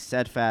stance, be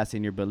steadfast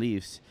in your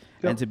beliefs,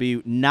 and Yep. to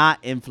be not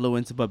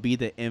influenced, but be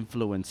the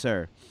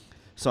influencer.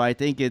 So I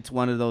think it's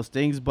one of those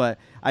things. But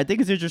I think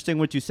it's interesting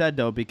what you said,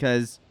 though,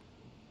 because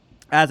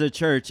as a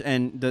church,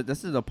 and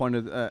this is the point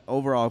of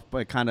overall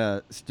kind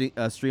of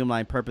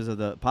streamlined purpose of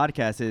the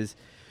podcast is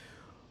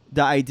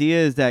the idea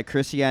is that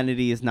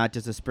Christianity is not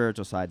just a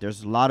spiritual side.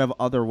 There's a lot of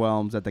other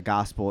realms that the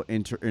gospel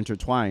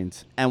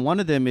intertwines. And one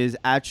of them is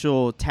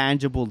actual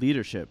tangible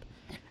leadership.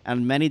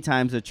 And many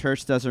times the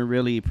church doesn't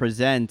really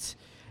present,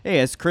 hey,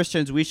 as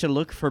Christians, we should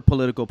look for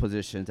political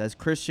positions. As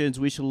Christians,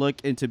 we should look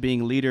into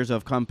being leaders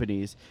of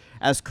companies.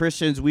 As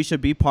Christians, we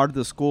should be part of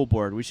the school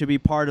board. We should be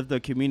part of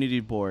the community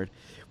board.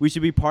 We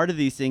should be part of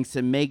these things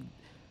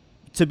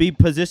to be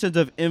positions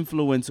of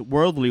influence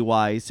worldly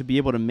wise, to be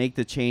able to make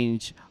the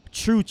change,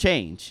 true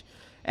change.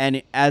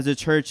 And as a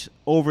church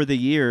over the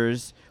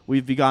years,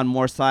 we've become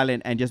more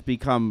silent and just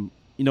become,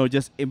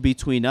 just in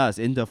between us,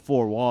 in the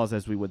four walls,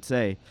 as we would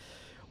say.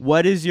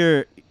 What is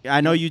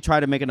I know you try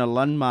to make an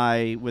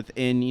alumni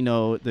within,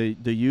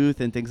 the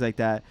youth and things like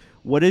that.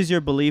 What is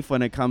your belief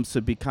when it comes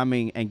to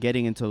becoming and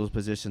getting into those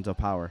positions of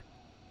power?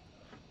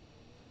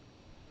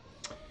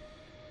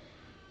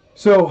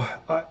 So,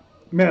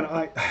 man,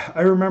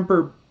 I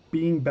remember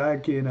being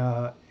back in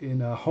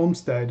a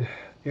Homestead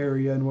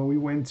area, and when we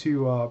went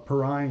to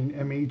Perrine,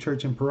 MA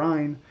Church in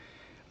Perrine,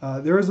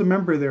 there was a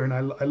member there, and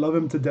I love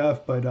him to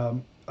death, but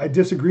I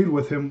disagreed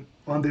with him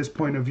on this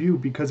point of view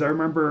because I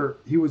remember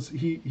he was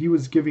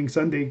giving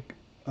Sunday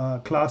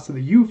class to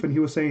the youth, and he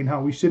was saying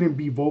how we shouldn't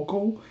be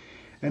vocal,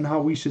 and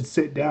how we should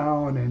sit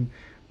down and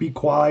be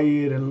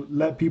quiet and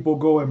let people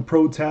go and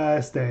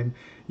protest, and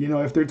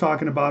if they're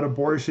talking about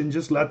abortion,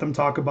 just let them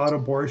talk about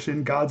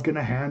abortion. God's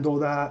gonna handle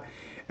that.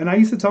 And I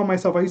used to tell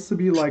myself, I used to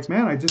be like,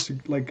 man, I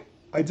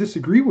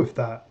disagree with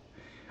that.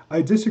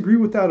 I disagree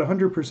with that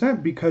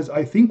 100% because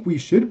I think we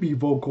should be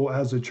vocal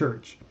as a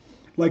church.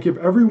 Like, if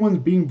everyone's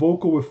being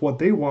vocal with what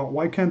they want,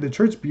 why can't the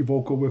church be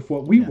vocal with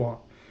what we want?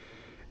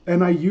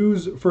 And I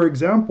use, for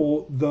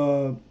example,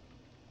 the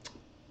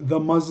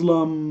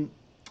Muslim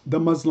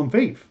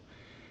faith.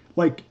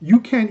 Like,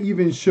 you can't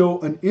even show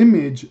an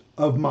image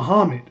of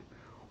Muhammad,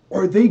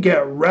 or they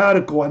get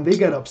radical and they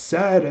get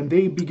upset and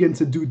they begin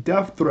to do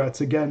death threats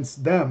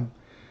against them,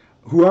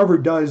 whoever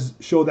does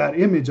show that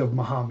image of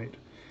Muhammad.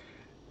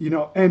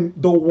 And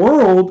the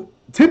world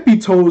tippy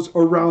toes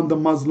around the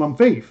Muslim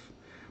faith.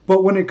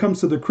 But when it comes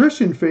to the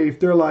Christian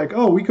faith, they're like,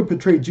 oh, we could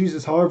portray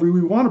Jesus however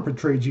we want to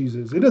portray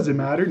Jesus. It doesn't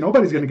matter.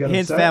 Nobody's going to get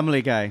His upset.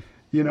 Family Guy.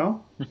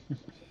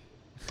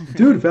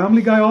 Dude,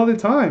 Family Guy all the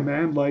time,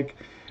 man. Like,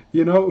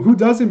 who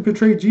doesn't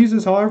portray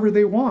Jesus however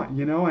they want,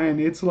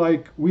 and it's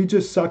like, we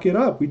just suck it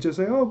up. We just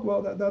say, oh,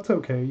 well, that's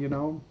okay, it's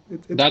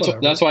whatever.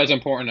 That's why it's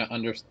important to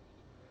understand.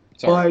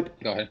 Sorry,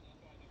 go ahead.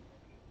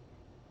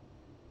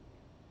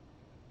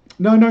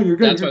 No, you're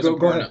good. That's why it's go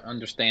important ahead. to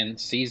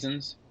understand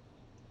seasons,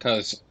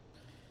 because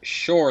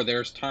sure,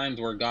 there's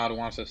times where God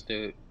wants us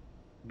to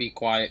be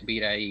quiet,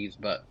 be at ease,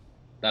 but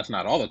that's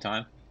not all the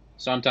time.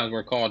 Sometimes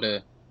we're called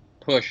to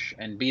push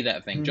and be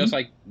that thing, just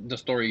like the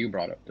story you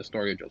brought up, the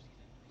story of Joseph.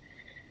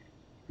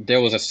 There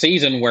was a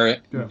season where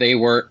they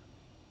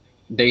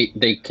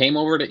came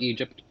over to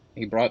Egypt.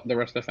 He brought the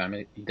rest of the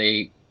family.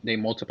 They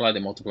multiplied,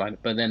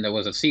 but then there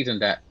was a season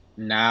that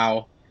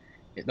now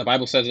the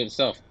Bible says it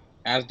itself.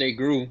 As they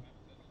grew,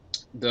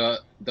 the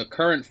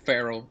current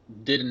Pharaoh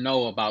didn't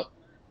know about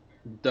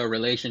the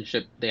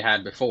relationship they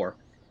had before,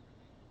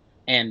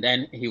 and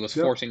then he was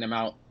forcing them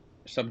out,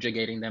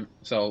 subjugating them.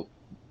 So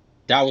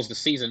that was the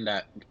season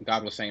that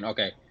God was saying,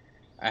 okay,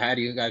 I had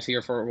you guys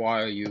here for a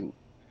while.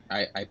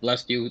 I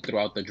blessed you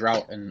throughout the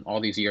drought and all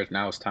these years.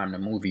 Now it's time to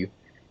move you.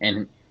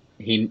 And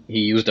he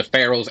used the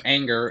Pharaoh's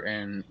anger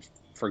and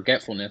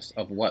forgetfulness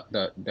of what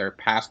their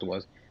past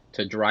was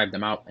to drive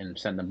them out and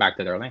send them back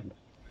to their land.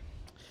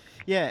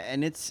 Yeah,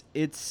 and it's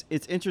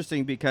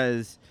interesting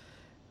because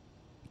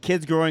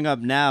kids growing up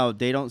now,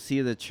 they don't see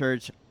the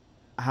church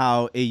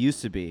how it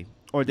used to be,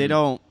 or they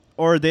don't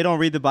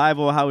read the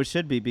Bible how it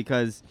should be,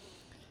 because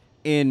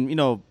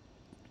in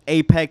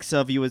apex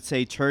of, you would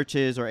say,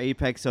 churches, or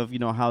apex of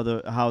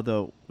how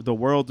the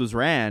world was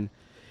ran,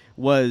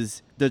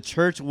 was the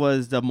church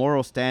was the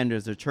moral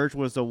standards. The church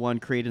was the one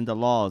creating the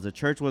laws. The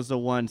church was the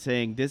one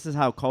saying this is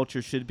how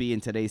culture should be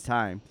in today's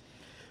time.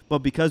 But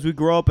because we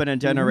grew up in a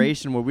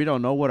generation where we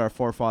don't know what our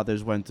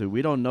forefathers went through,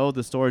 we don't know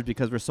the stories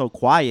because we're so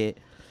quiet.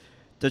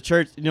 The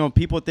church,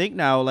 people think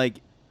now like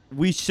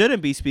we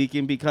shouldn't be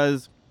speaking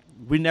because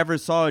we never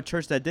saw a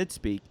church that did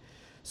speak.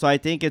 So I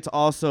think it's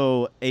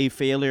also a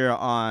failure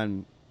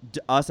on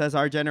us as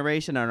our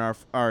generation and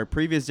our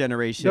previous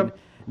generation,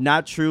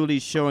 not truly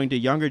showing the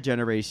younger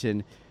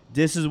generation,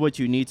 this is what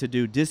you need to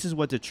do. This is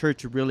what the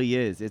church really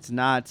is. It's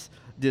not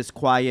this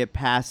quiet,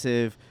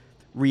 passive,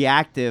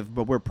 reactive,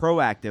 but we're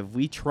proactive.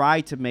 We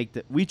try to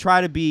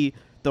be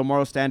the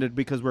moral standard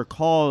because we're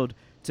called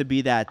to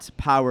be that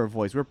power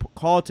voice. We're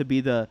called to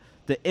be the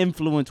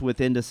influence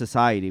within the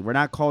society. We're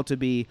not called to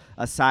be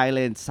a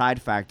silent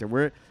side factor.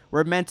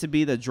 We're meant to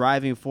be the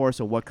driving force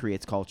of what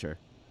creates culture.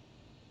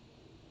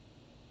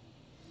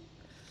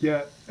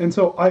 Yeah, and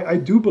so I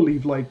do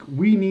believe like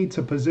we need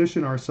to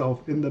position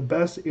ourselves in the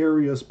best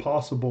areas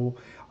possible,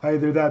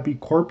 either that be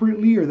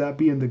corporately or that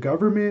be in the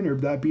government or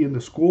that be in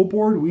the school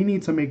board. We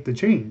need to make the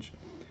change.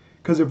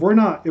 Because if we're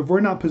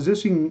not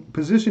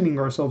positioning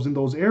ourselves in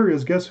those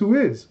areas, guess who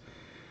is?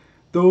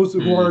 Those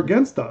who are Hmm.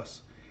 against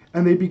us,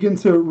 and they begin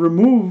to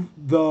remove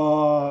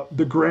the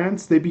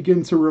grants, they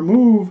begin to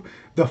remove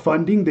the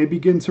funding, they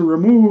begin to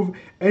remove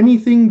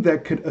anything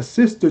that could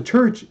assist the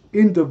church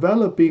in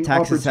developing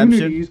Tax exemption.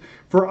 opportunities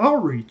for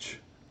outreach.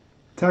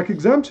 Tax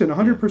exemption, Yeah.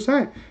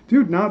 100%.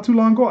 Dude, not too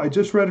long ago, I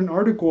just read an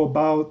article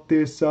about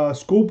this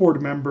school board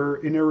member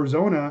in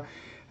Arizona,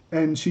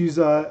 and she's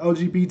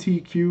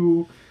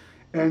LGBTQ,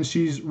 and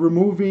she's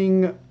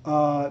removing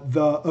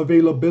the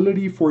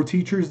availability for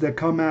teachers that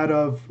come out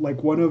of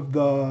like one of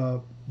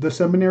the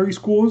seminary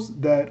schools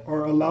that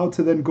are allowed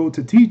to then go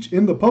to teach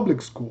in the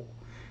public school.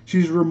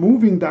 She's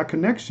removing that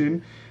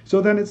connection.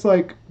 So then it's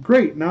like,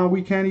 great, now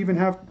we can't even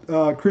have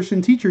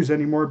Christian teachers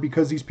anymore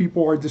because these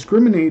people are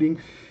discriminating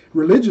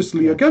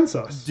religiously Yeah. against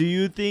us. Do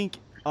you think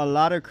a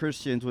lot of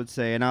Christians would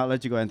say, and I'll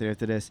let you go, Anthony,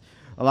 after this,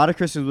 a lot of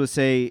Christians would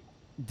say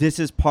this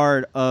is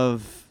part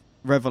of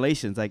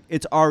Revelations. Like,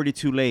 it's already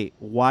too late.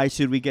 Why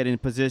should we get in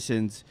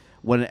positions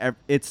when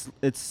it's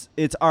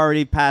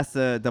already past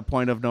the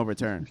point of no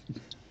return?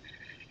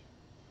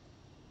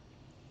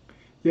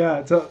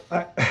 Yeah, so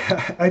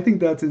I think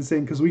that's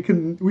insane because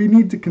we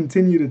need to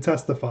continue to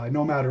testify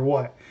no matter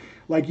what.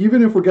 Like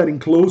even if we're getting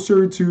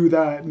closer to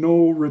that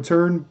no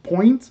return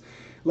point,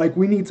 like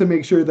we need to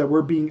make sure that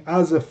we're being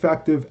as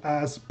effective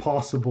as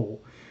possible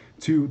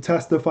to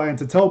testify and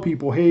to tell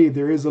people, hey,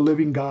 there is a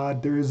living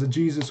God, there is a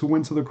Jesus who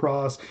went to the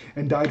cross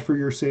and died for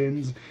your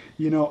sins,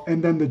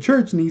 and then the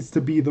church needs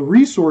to be the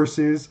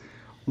resources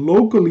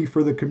locally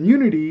for the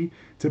community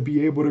to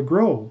be able to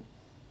grow.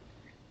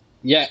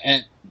 Yeah,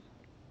 and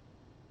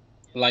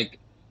like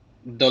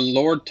the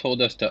Lord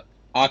told us to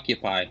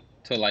occupy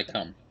till I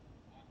come.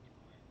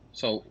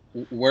 So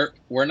we're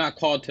not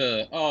called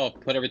to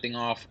put everything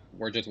off.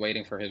 We're just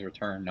waiting for his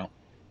return. No.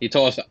 He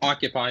told us to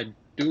occupy,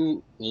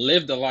 do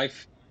live the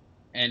life,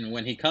 and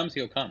when he comes,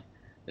 he'll come.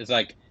 It's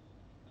like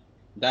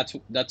that's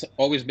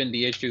always been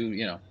the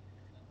issue,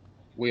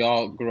 We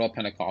all grew up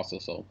Pentecostal,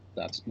 so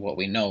that's what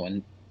we know,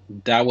 and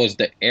that was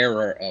the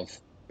error of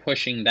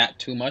pushing that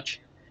too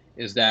much,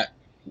 is that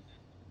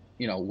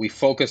we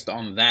focused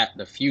on that,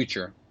 the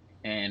future,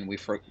 and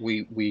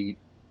we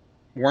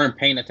weren't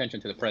paying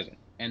attention to the present.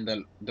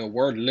 And the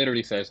word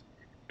literally says,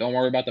 "Don't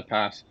worry about the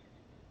past.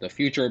 The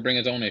future will bring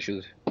its own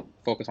issues.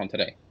 Focus on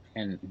today."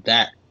 And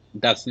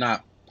that's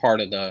not part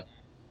of the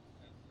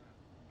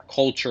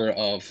culture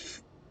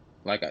of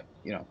like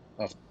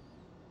of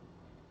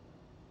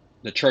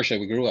the church that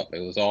we grew up. It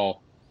was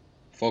all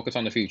focus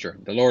on the future.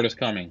 The Lord is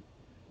coming.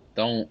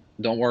 Don't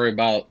worry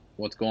about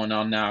what's going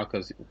on now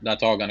because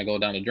that's all going to go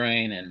down the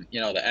drain. And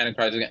the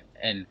Antichrist is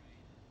and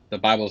the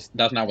Bible's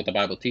that's not what the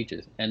Bible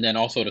teaches. And then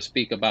also to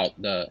speak about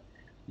the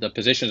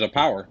positions of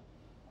power,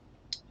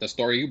 the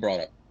story you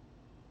brought up,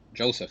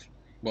 Joseph.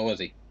 What was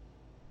he?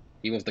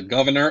 He was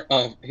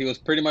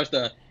pretty much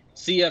the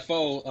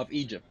CFO of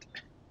Egypt.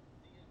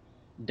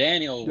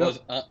 Daniel was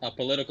Yep. a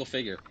political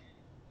figure.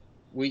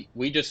 We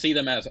just see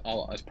them as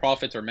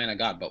prophets or men of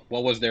God, but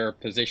what was their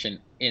position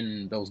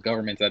in those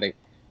governments that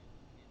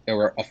they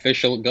were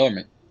official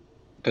government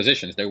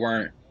positions. They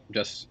weren't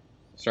just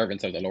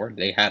servants of the Lord.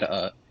 They had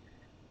a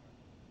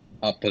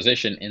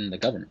position in the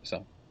government.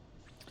 So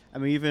I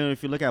mean, even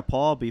if you look at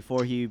Paul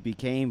before he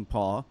became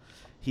Paul,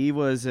 he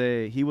was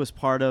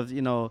part of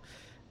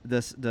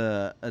this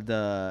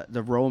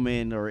the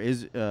Roman or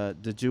is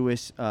the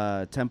Jewish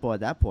temple at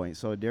that point.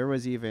 So there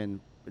was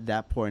even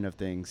that point of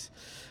things.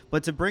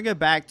 But to bring it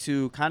back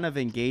to kind of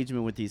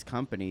engagement with these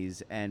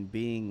companies and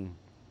being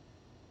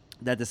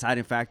that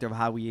deciding factor of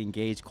how we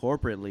engage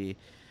corporately,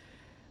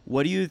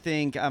 what do you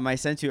think? I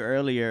sent you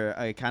earlier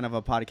a kind of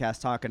a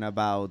podcast talking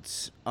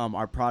about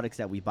our products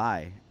that we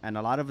buy, and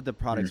a lot of the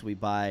products mm, we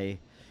buy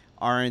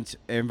aren't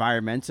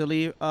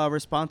environmentally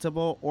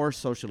responsible or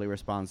socially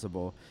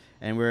responsible.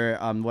 And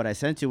what I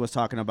sent you was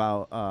talking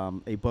about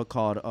a book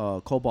called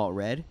Cobalt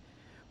Red,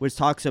 which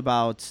talks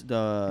about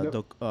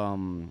Yep.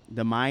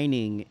 the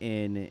mining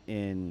in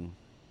in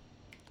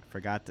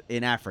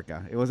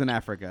Africa. It was in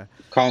Africa,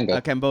 Congo.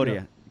 Yep.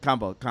 Cambodia,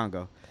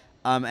 Congo,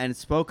 and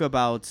spoke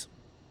about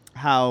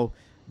how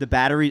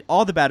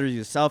all the batteries,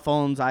 your cell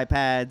phones,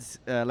 iPads,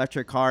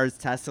 electric cars,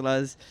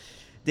 Teslas,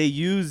 they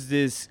use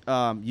this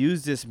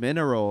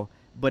mineral,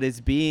 but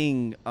it's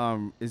being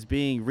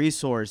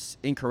resource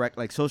incorrect,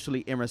 like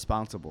socially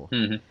irresponsible.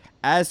 Hmm.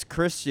 As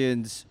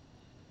Christians,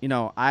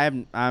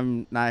 I'm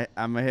not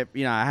I'm a hip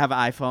I have an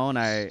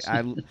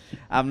iPhone.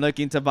 I'm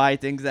looking to buy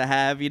things that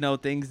have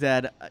things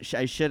that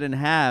I shouldn't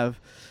have.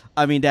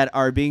 I mean, that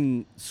are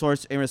being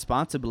sourced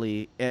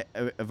irresponsibly,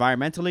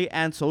 environmentally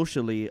and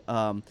socially.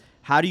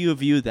 How do you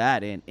view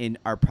that in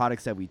our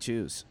products that we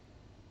choose?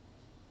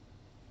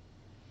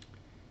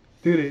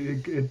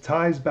 Dude, it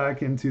ties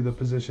back into the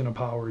position of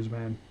powers,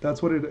 man.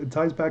 That's what it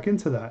ties back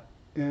into that.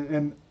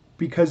 And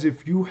because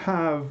if you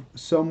have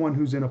someone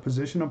who's in a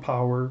position of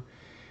power,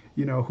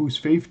 who's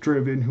faith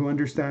driven, who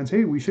understands,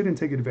 hey, we shouldn't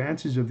take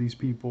advantage of these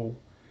people,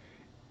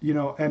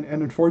 and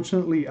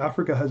unfortunately,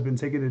 Africa has been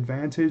taken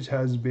advantage,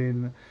 has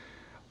been,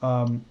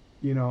 um,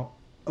 you know,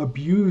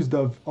 abused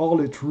of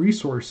all its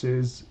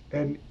resources,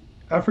 and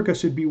Africa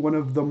should be one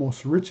of the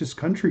most richest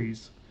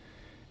countries.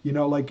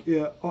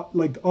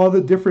 Like all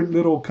the different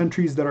little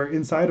countries that are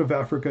inside of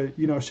Africa,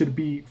 should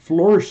be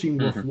flourishing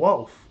with Hmm.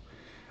 wealth,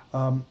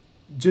 um,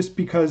 just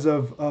because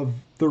of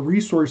the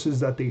resources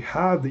that they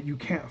have that you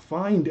can't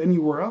find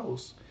anywhere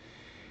else.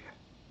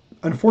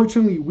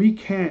 Unfortunately, we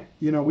can't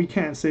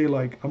say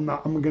like I'm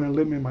going to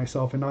limit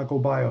myself and not go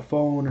buy a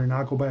phone or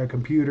not go buy a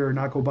computer or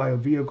not go buy a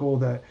vehicle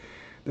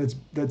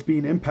that's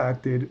being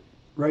impacted,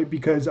 right?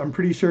 Because I'm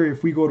pretty sure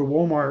if we go to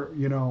Walmart,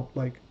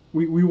 like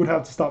we would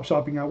have to stop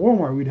shopping at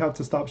Walmart. We'd have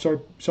to stop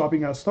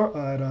shopping at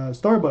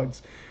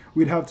Starbucks.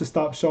 We'd have to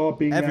stop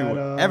shopping at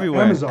Everywhere,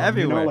 everywhere, Amazon.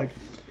 everywhere. Like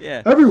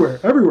Yeah.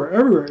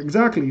 everywhere.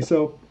 Exactly.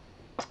 So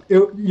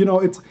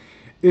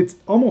it's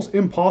almost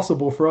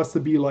impossible for us to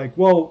be like,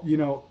 well,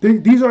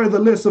 these are the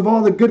lists of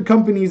all the good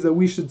companies that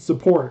we should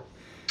support,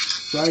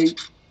 right?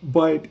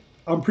 But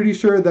I'm pretty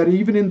sure that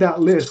even in that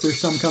list, there's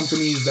some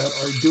companies that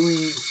are doing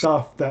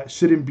stuff that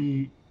shouldn't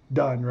be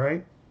done,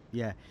 right?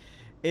 Yeah.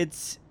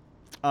 It's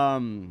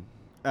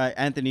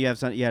Anthony, you had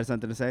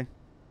something to say?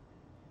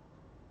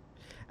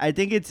 I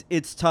think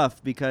it's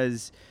tough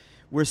because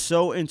we're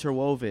so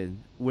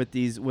interwoven with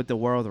the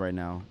world right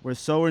now. We're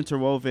so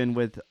interwoven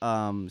with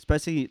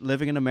especially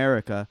living in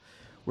America.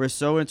 We're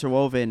so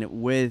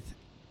interwoven with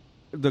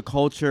the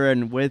culture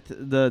and with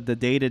the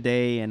day to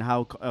day and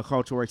how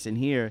culture works in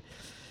here.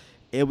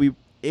 It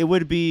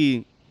would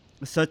be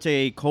such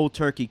a cold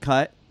turkey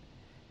cut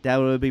that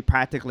would be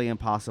practically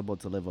impossible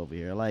to live over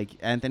here. Like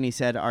Anthony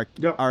said,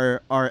 Yep.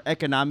 our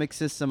economic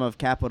system of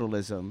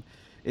capitalism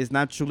is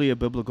not truly a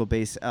biblical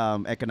based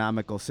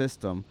economical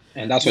system.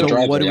 And that's what So Nope.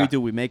 drives what it. do we Yeah.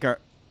 do? We make our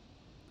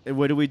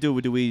what do we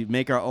do? Do we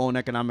make our own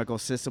economical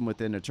system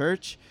within the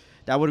church?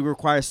 That would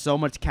require so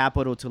much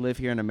capital to live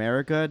here in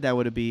America that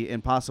would be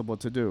impossible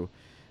to do.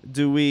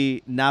 Do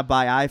we not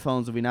buy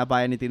iPhones? Do we not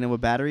buy anything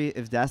with battery?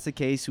 If that's the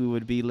case, we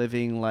would be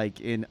living like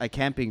in a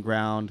camping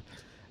ground,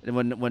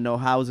 when no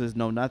houses,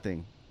 no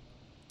nothing.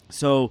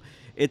 So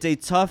it's a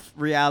tough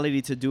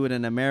reality to do it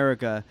in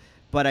America,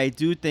 but I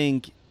do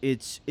think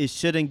it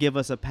shouldn't give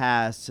us a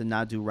pass to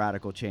not do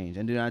radical change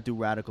and do not do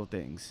radical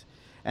things.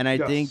 And I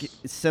think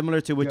Yes.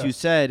 similar to what you Yes.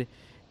 said,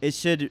 it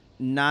should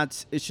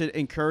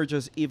encourage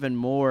us even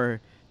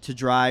more to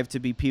drive to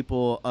be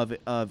people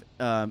of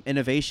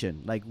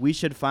innovation. Like we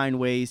should find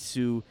ways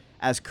to,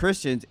 as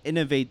Christians,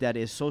 innovate that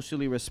is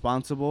socially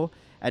responsible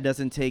and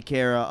doesn't take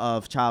care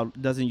of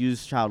doesn't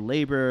use child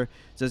labor,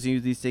 doesn't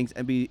use these things,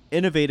 and be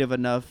innovative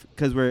enough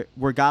because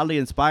we're godly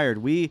inspired.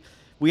 We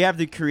have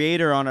the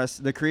creator on us,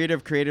 the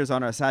creative creators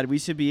on our side. We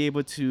should be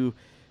able to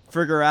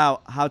figure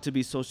out how to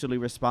be socially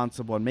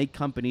responsible and make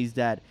companies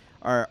that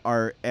are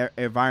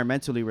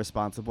environmentally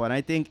responsible. And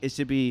I think it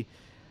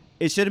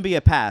shouldn't be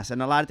a pass.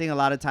 And a lot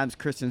of times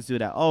Christians do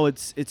that. Oh,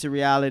 it's a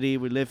reality.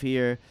 We live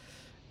here.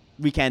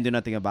 We can't do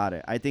nothing about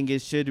it. I think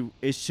it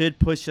should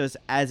push us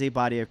as a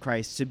body of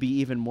Christ to be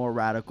even more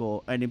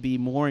radical and to be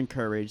more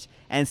encouraged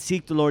and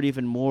seek the Lord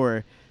even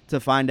more to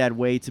find that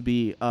way to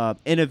be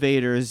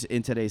innovators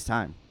in today's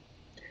time.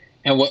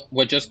 And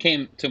what just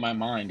came to my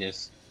mind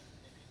is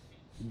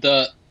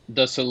the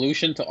the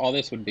solution to all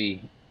this would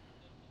be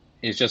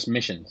is just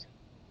missions.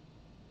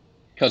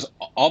 Because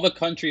all the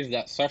countries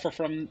that suffer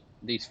from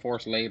these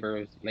forced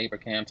labor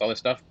camps, all this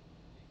stuff,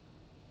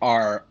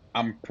 are,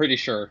 I'm pretty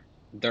sure,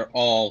 they're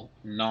all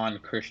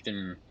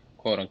non-Christian,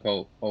 quote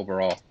unquote,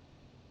 overall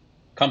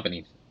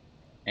companies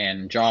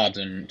and jobs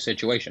and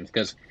situations.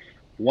 Because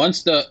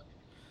once the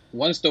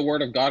once the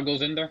word of God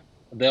goes in there,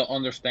 they'll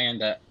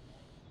understand that,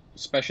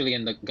 especially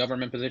in the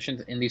government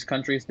positions in these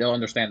countries, they'll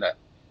understand that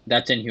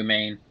that's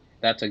inhumane,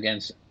 that's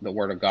against the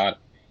word of God,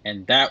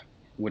 and that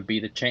would be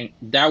the change.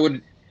 That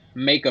would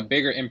make a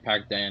bigger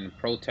impact than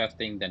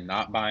protesting, than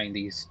not buying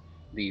these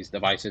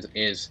devices.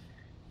 Is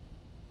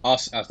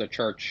us as the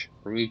church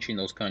reaching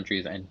those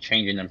countries and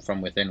changing them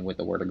from within with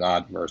the word of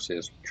God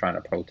versus trying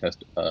to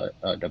protest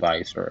a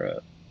device or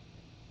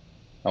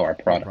a Or a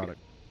product. product.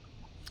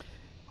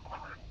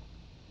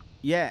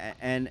 Yeah,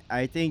 and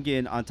I think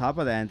in on top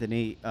of that,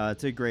 Anthony,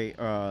 it's a great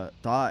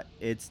thought.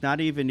 It's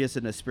not even just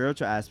in a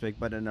spiritual aspect,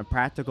 but in a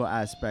practical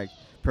aspect,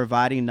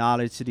 providing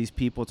knowledge to these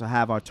people to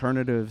have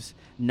alternatives,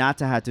 not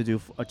to have to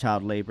do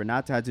child labor,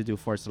 not to have to do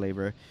forced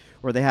labor,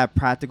 where they have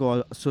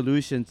practical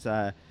solutions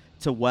to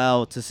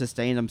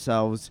sustain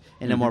themselves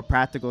in a more Hmm.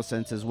 practical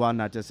sense as well,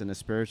 not just in a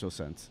spiritual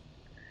sense.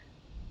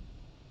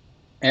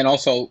 And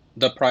also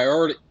the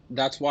priority.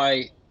 That's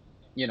why,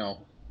 you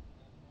know,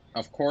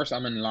 of course,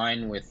 I'm in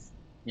line with,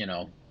 you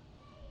know,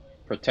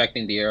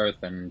 protecting the earth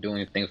and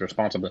doing things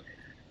responsibly.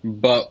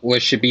 But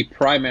what should be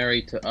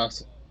primary to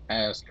us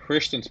as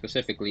Christians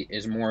specifically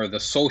is more the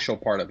social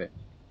part of it,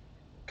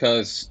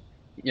 because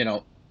you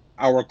know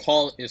our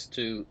call is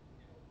to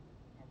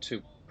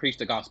preach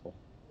the gospel.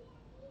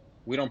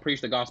 We don't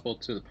preach the gospel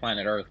to the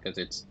planet Earth because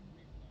it's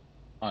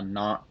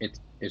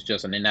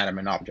just an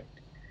inanimate object.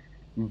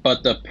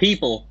 But the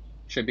people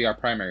should be our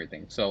primary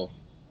thing. So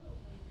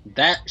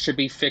that should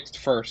be fixed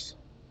first.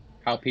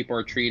 How people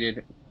are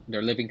treated,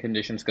 their living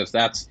conditions, because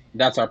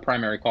that's our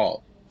primary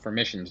call for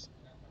missions.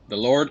 The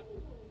Lord,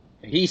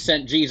 He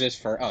sent Jesus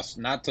for us,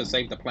 not to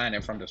save the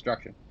planet from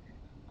destruction.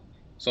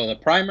 So the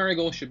primary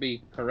goal should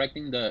be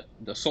correcting the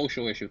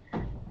social issue,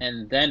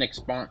 and then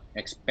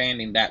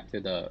expanding that to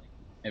the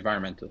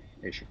environmental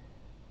issue.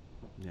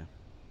 Yeah.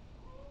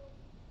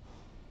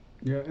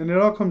 Yeah, and it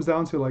all comes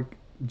down to like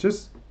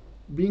just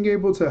being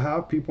able to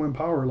have people in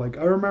power. Like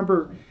I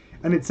remember,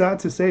 and it's sad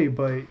to say,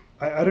 but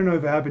I don't know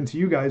if it happened to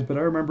you guys, but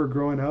I remember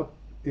growing up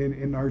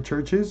in our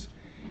churches,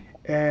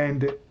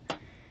 and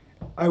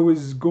I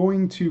was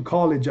going to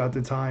college at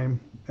the time,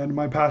 and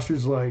my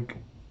pastor's like,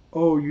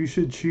 "Oh, you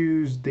should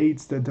choose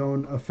dates that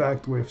don't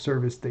affect with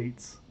service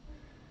dates,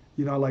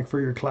 like for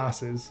your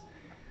classes."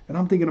 And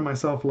I'm thinking to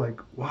myself,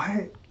 like,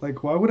 why?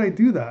 Like, why would I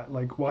do that?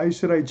 Like, why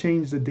should I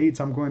change the dates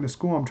I'm going to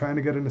school? I'm trying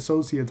to get an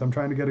associate's. I'm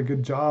trying to get a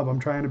good job. I'm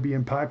trying to be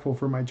impactful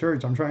for my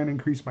church. I'm trying to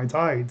increase my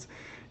tithes.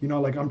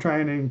 Like I'm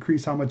trying to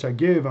increase how much I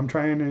give. I'm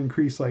trying to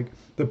increase like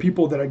the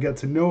people that I get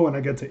to know and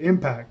I get to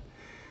impact.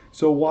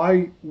 So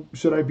why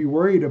should I be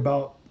worried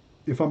about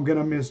if I'm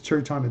gonna miss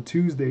church on a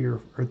Tuesday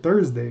or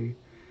Thursday?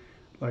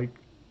 Like,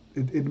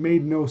 it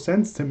made no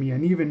sense to me.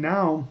 And even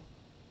now,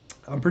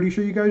 I'm pretty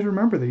sure you guys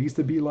remember they used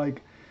to be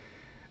like,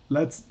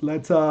 let's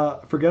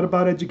forget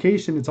about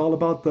education. It's all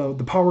about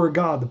the power of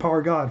God, the power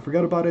of God.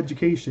 Forget about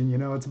education.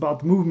 It's about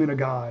the movement of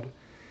God,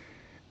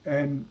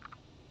 and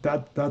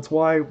that's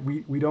why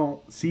we don't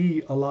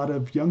see a lot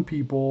of young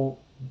people,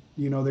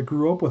 that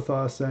grew up with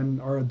us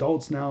and are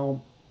adults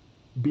now,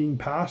 being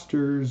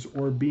pastors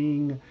or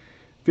being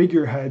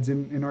figureheads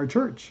in our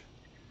church.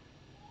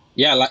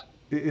 Yeah, like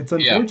It's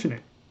yeah,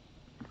 unfortunate.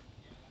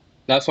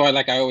 that's why,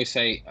 like I always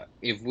say,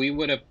 if we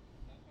would have,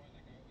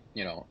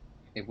 you know,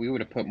 if we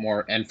would have put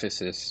more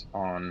emphasis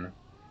on,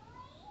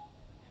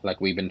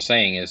 like we've been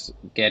saying, is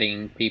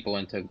getting people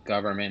into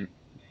government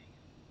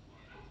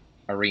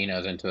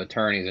arenas, into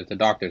attorneys, into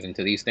doctors,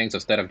 into these things,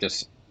 instead of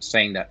just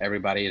saying that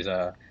everybody's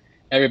an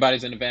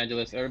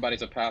evangelist,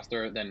 everybody's a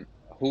pastor, then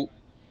who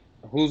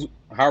who's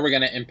how are we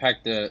going to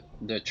impact the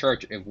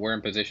church if we're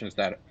in positions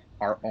that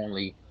are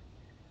only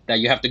that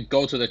you have to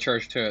go to the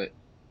church to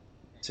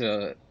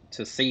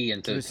see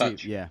and To to receive,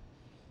 touch, yeah.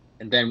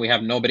 and then we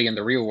have nobody in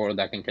the real world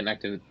that can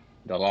connect to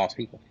the lost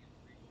people.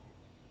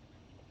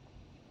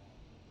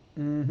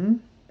 Mm-hmm.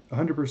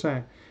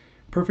 100%.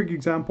 Perfect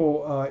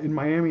example. In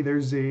Miami,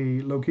 there's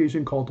a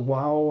location called the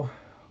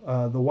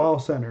Wow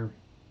Center,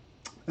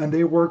 and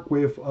they work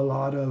with a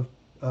lot of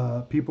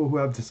people who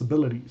have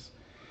disabilities.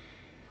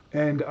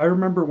 And I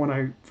remember when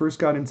I first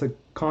got into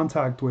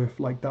contact with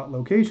like that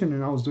location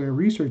and I was doing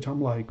research,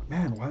 I'm like,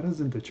 man, why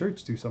doesn't the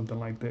church do something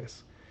like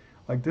this?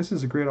 Like this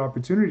is a great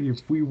opportunity.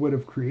 If we would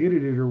have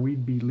created it, or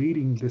we'd be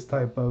leading this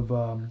type of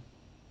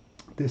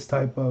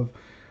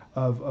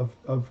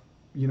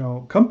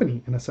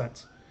company in a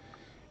sense.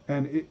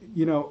 And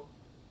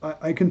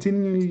I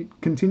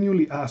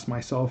continually ask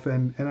myself,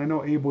 and I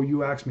know, Abel,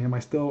 you asked me, am I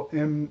still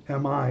in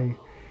MI?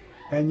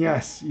 And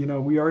yes,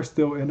 we are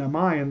still in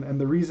MI,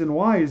 and the reason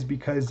why is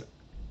because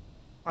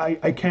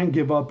I can't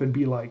give up and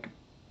be like,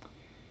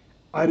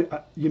 I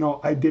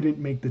didn't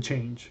make the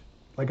change.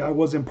 Like I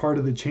wasn't part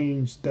of the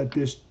change that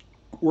this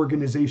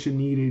organization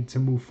needed to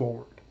move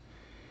forward.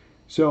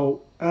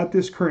 So at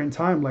this current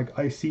time, like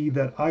I see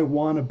that I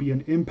want to be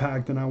an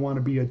impact and I want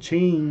to be a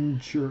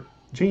changer,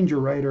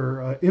 right,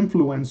 or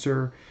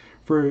influencer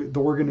for the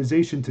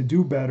organization to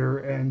do better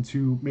and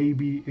to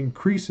maybe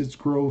increase its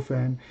growth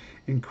and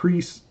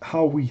increase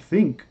how we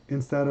think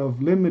instead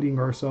of limiting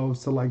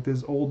ourselves to like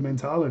this old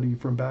mentality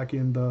from back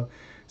in the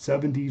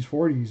 70s,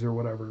 40s, or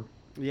whatever.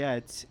 Yeah,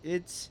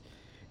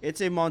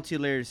 it's a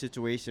multi-layered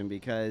situation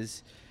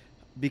because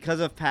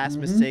of past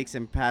Mm-hmm. mistakes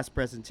and past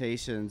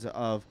presentations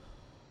of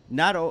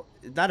not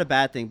a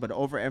bad thing, but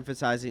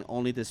overemphasizing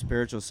only the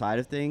spiritual side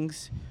of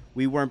things.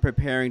 We weren't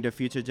preparing the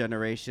future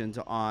generations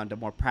on the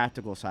more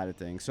practical side of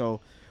things. So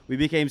we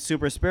became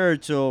super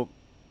spiritual,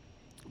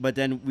 but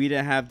then we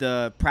didn't have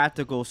the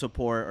practical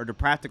support or the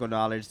practical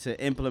knowledge to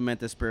implement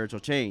the spiritual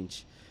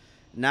change.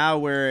 Now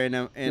we're in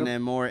Yep. a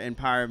more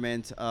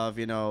empowerment of,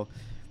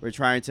 we're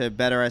trying to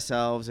better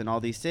ourselves and all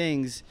these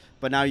things,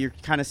 but now you're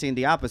kind of seeing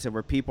the opposite,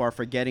 where people are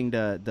forgetting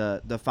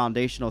the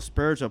foundational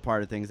spiritual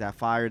part of things, that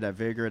fire, that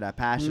vigor, that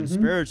passion Mm-hmm.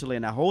 spiritually,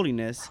 and that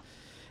holiness,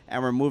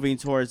 and we're moving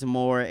towards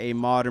more a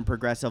modern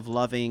progressive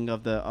loving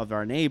of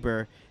our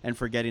neighbor and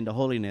forgetting the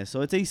holiness.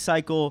 So it's a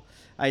cycle,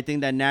 I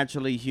think, that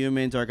naturally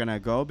humans are going to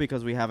go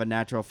because we have a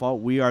natural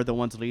fault. We are the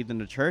ones leading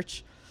the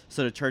church,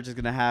 so the church is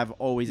going to have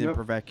always Yep.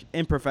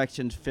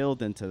 imperfections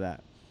filled into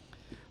that.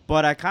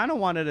 But I kind of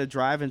wanted to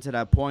drive into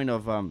that point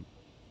of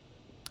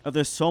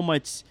there's so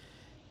much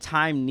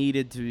time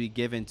needed to be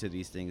given to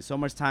these things. So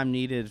much time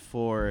needed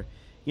for,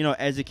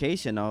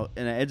 education. And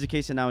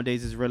education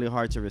nowadays is really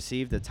hard to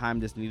receive. The time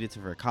that's needed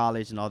for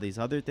college and all these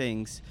other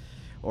things,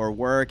 or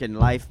work and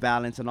life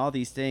balance and all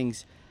these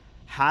things.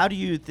 How do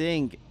you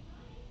think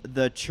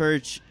the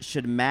church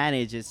should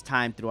manage its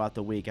time throughout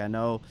the week? I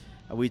know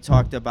we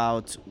talked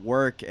about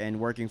work and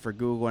working for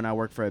Google, and I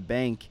work for a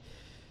bank.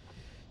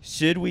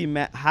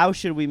 How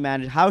should we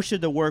manage? How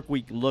should the work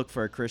week look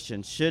for a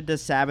Christian? Should the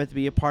Sabbath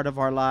be a part of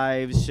our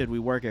lives? Should we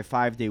work a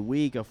 5-day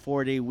week, a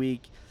 4-day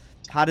week?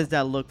 How does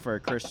that look for a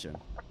Christian?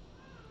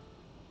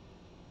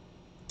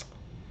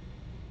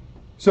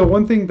 So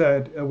one thing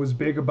that was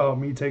big about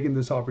me taking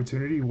this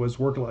opportunity was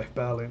work-life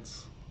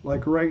balance.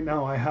 Like right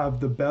now, I have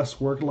the best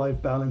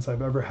work-life balance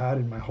I've ever had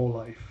in my whole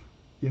life.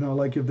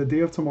 Like if the day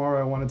of tomorrow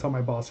I want to tell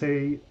my boss,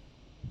 hey,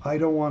 I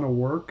don't want to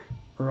work,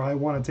 or I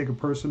want to take a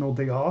personal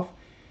day off,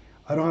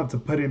 I don't have to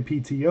put in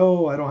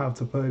PTO, I don't have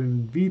to put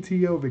in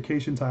VTO,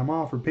 vacation time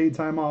off, or paid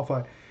time off.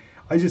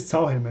 I just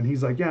tell him, and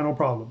he's like, yeah, no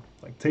problem.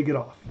 Like take it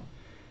off.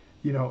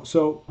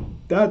 So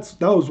that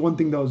was one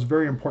thing that was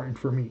very important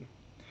for me.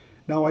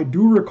 Now I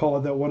do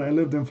recall that when I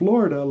lived in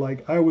Florida,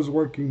 like I was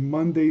working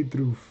Monday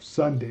through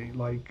Sunday,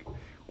 like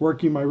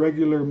working my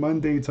regular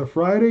Monday to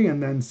Friday,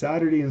 and then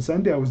Saturday and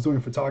Sunday I was doing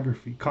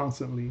photography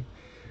constantly.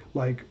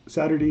 Like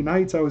Saturday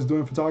nights I was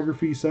doing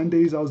photography,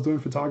 Sundays I was doing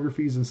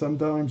photographies, and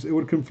sometimes it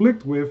would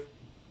conflict with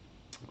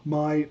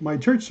my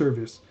church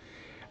service.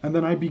 And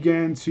then I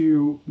began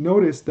to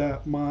notice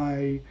that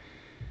my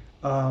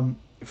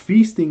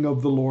feasting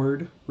of the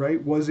Lord, right,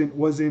 wasn't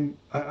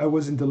I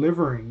wasn't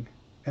delivering,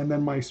 and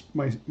then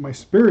my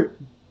spirit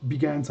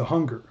began to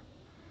hunger.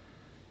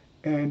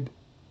 And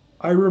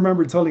I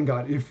remember telling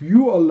God, if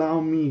you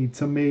allow me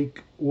to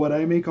make what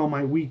I make on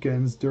my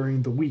weekends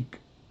during the week,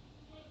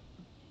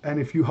 and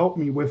if you help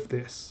me with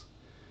this,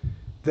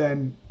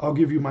 then I'll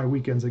give you my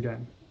weekends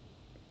again.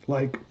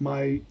 Like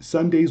my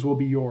Sundays will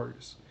be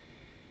yours.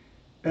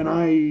 And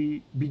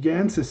I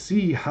began to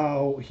see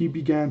how he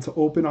began to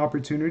open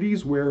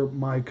opportunities where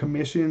my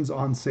commissions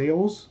on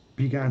sales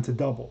began to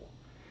double.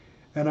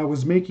 And I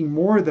was making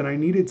more than I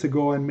needed to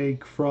go and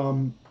make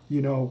from,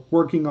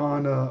 working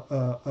on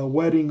a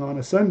wedding on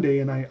a Sunday.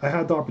 And I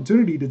had the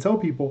opportunity to tell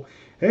people,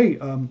 hey,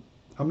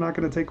 I'm not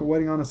going to take a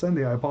wedding on a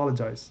Sunday. I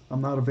apologize.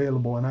 I'm not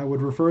available. And I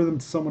would refer them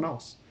to someone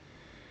else.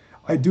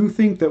 I do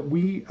think that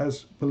we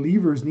as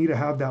believers need to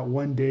have that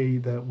one day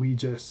that we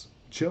just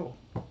chill,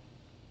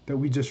 that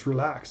we just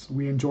relax,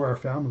 we enjoy our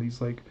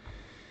families. Like,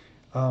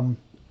 um,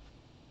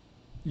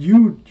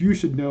 you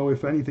should know,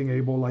 if anything,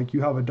 Abel, like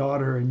you have a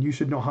daughter, and you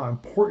should know how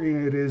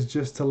important it is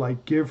just to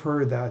like give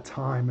her that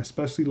time,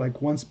 especially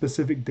like one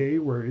specific day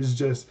where it's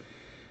just,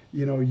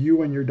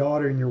 you and your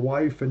daughter and your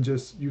wife, and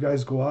just you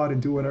guys go out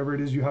and do whatever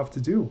it is you have to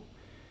do.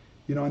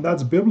 And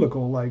that's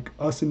biblical, like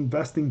us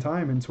investing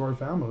time into our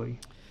family.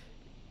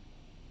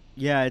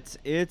 Yeah,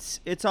 it's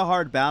a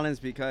hard balance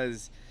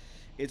because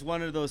it's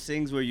one of those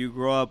things where you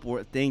grow up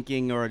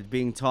thinking or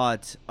being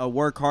taught,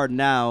 work hard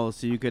now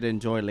so you could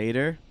enjoy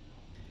later.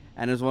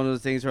 And it's one of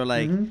those things where,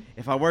 like, Mm-hmm.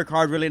 if I work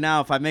hard really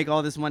now, if I make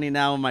all this money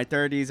now in my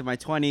 30s, in my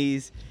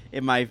 20s,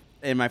 in my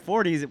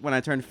 40s, when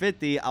I turn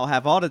 50, I'll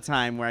have all the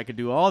time where I could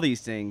do all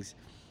these things.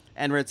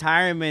 And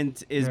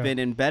retirement has Yeah. been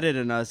embedded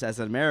in us as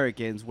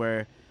Americans,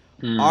 where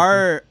Hmm.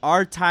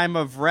 our time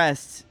of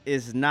rest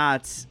is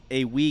not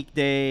a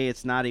weekday,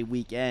 it's not a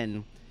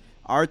weekend.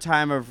 Our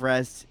time of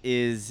rest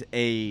is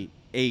a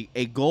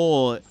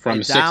goal From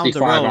down the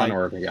 65 road. Like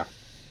onward, yeah.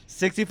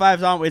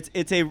 65's on.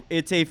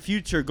 It's a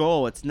future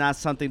goal. It's not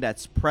something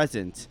that's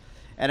present.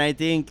 And I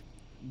think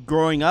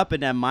growing up in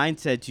that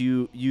mindset,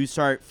 you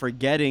start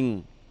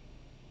forgetting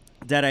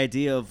that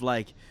idea of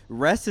like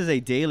rest is a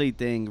daily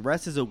thing,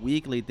 rest is a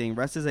weekly thing,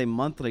 rest is a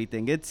monthly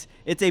thing. It's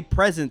a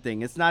present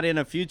thing. It's not in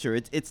a future.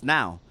 It's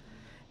now.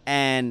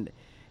 And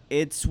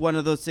it's one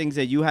of those things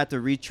that you have to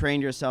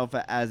retrain yourself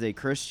as a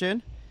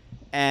Christian.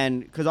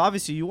 And because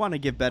obviously you want to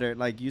give better,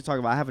 like you talk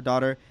about, I have a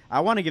daughter. I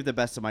want to give the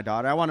best to my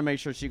daughter. I want to make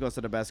sure she goes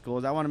to the best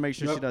schools. I want to make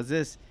sure she Yep. does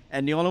this.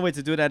 And the only way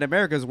to do that in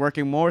America is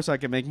working more so I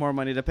can make more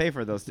money to pay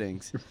for those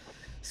things.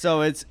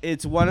 So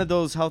it's one of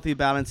those healthy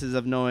balances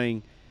of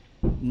knowing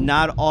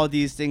not all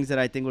these things that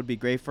I think would be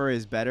great for her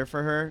is better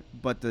for her,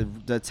 but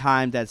the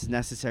time that's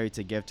necessary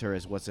to give to her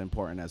is what's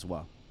important as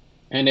well.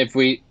 And if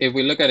we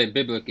look at it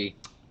biblically,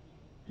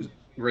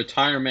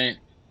 retirement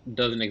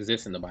doesn't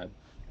exist in the Bible.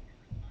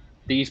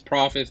 These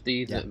prophets,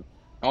 these Yeah.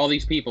 all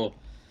these people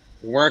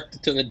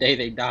worked to the day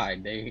they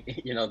died. They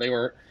they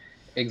were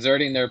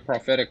exerting their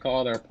prophetic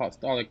call, their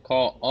apostolic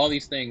call, all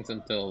these things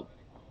until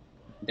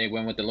they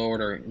went with the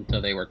Lord, or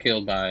until they were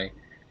killed by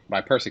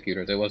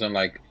persecutors. It wasn't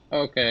like,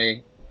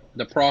 okay,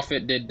 the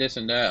prophet did this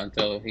and that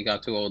until he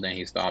got too old and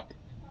he stopped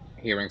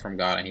hearing from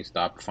God and he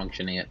stopped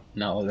functioning it.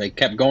 No, they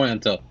kept going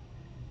until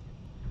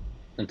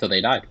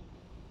they died.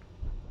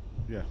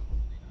 Yeah.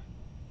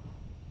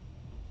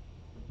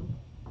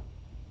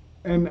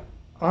 And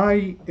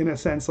I, in a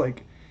sense,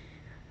 like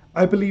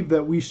I believe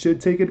that we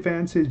should take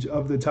advantage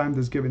of the time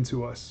that's given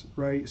to us,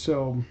 right?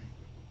 So,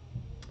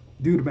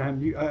 dude,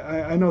 man,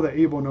 I know that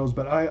Abel knows,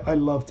 but I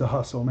love to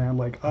hustle, man.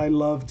 Like, I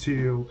love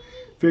to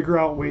figure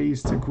out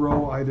ways to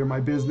grow either my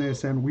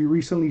business. And we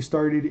recently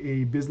started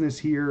a business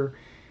here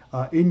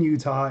in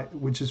Utah,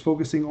 which is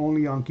focusing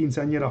only on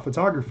quinceañera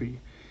photography.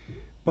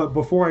 But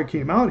before I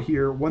came out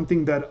here, one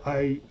thing that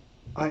I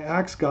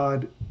asked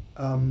God,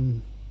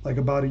 like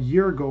about a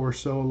year ago or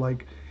so,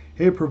 like,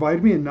 hey,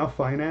 provide me enough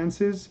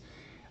finances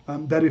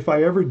that if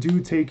I ever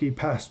do take a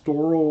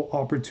pastoral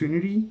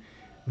opportunity,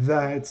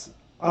 that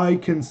I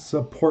can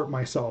support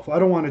myself. I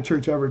don't want a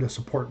church ever to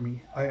support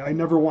me. I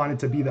never wanted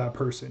to be that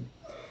person.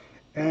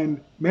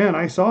 And man,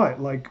 I saw it.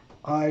 Like,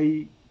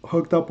 I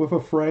hooked up with a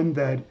friend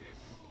that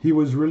he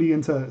was really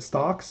into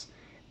stocks,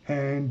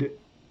 and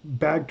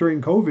back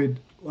during COVID,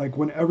 like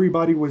when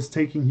everybody was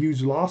taking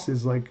huge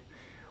losses, like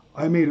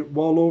I made it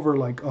well over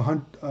like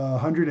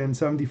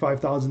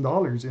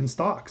 $175,000 in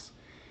stocks.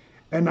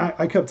 And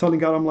I kept telling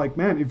God, I'm like,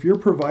 man, if you're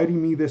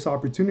providing me this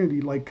opportunity,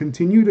 like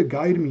continue to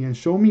guide me and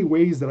show me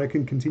ways that I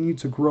can continue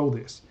to grow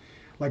this.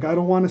 Like, I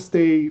don't want to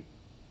stay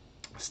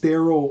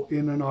sterile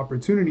in an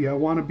opportunity. I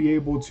want to be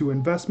able to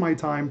invest my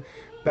time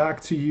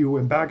back to you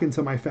and back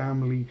into my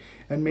family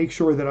and make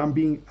sure that I'm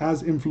being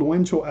as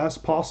influential as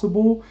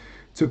possible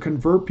to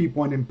convert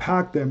people and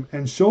impact them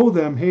and show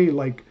them, hey,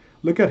 like,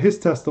 look at his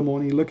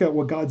testimony, look at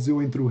what God's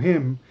doing through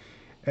him.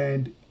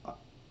 And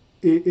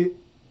it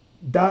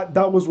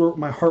that was where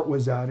my heart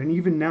was at. And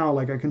even now,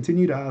 like, I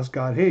continue to ask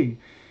God, hey,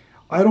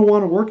 I don't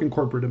want to work in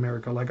corporate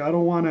America. Like, I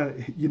don't want to,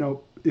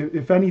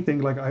 if anything,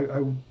 like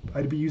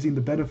I'd be using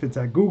the benefits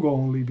at Google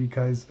only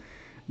because,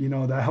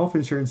 that health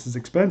insurance is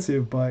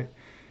expensive. But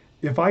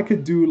if I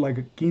could do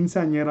like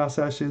quinceañera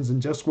sessions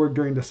and just work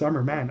during the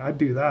summer, man, I'd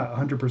do that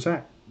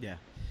 100%. Yeah,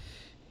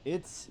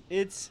 it's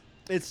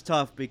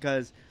tough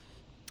because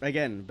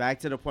again, back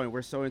to the point,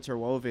 we're so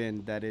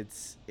interwoven that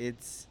it's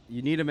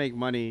you need to make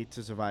money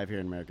to survive here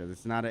in America.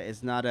 It's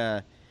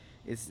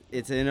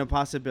an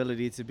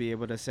impossibility to be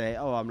able to say,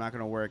 oh, I'm not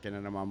gonna work and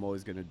then I'm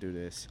always gonna do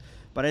this.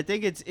 But I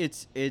think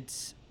it's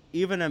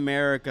even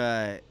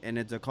America and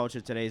it's a culture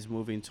today is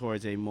moving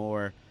towards a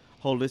more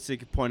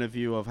holistic point of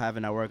view of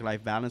having a work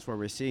life balance where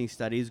we're seeing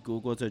studies.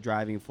 Google's a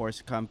driving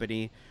force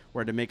company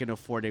where they're making a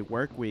 4 day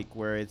work week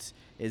where it's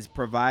is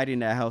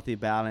providing a healthy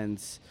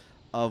balance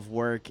of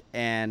work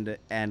and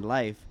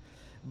life.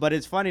 But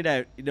it's funny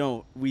that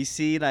we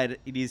see that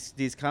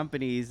these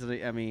companies.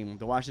 I mean,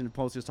 the Washington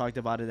Post just talked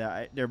about it.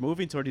 That they're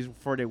moving toward these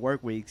 4 day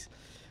work weeks,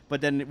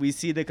 but then we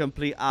see the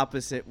complete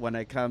opposite when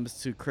it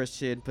comes to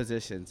Christian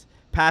positions.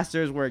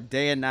 Pastors work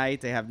day and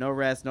night. They have no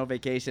rest, no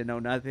vacation, no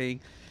nothing.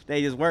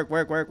 They just work,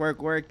 work, work,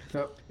 work, work.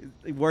 Yep.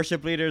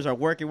 Worship leaders are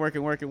working,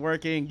 working, working,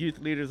 working. Youth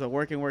leaders are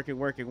working, working,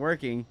 working,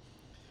 working.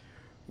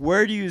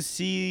 Where do you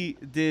see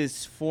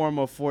this form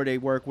of 4 day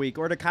work week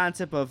or the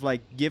concept of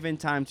like giving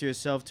time to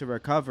yourself to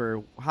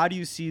recover? How do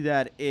you see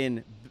that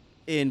in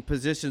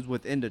positions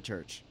within the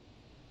church?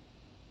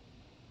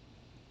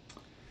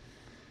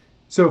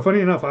 So funny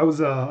enough, I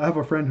have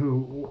a friend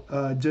who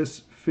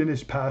just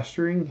finished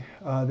pastoring.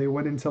 They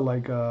went into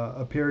like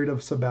a period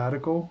of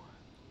sabbatical,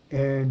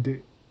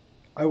 and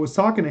I was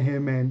talking to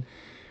him, and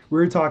we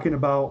were talking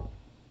about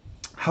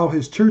how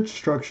his church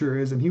structure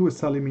is, and he was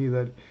telling me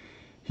that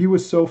he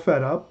was so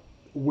fed up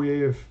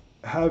with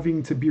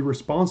having to be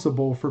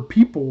responsible for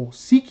people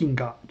seeking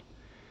God.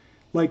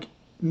 Like,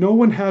 no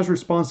one has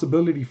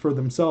responsibility for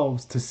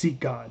themselves to seek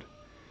God.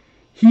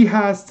 He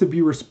has to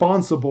be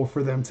responsible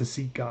for them to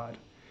seek God.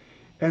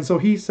 And so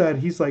he said,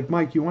 he's like,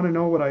 Mike, you want to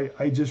know what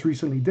I just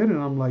recently did?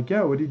 And I'm like,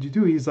 yeah, what did you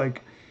do? He's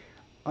like,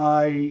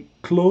 I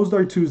closed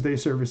our Tuesday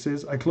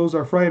services. I closed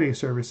our Friday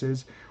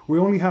services. We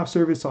only have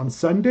service on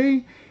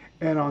Sunday.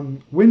 And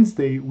on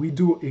Wednesday, we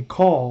do a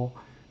call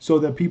so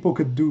that people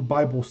could do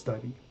Bible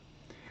study.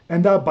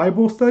 And that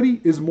Bible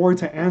study is more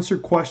to answer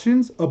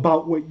questions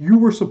about what you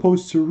were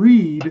supposed to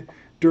read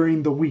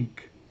during the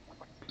week.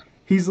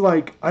 He's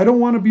like, I don't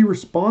want to be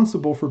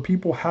responsible for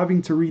people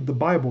having to read the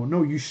Bible.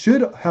 No, you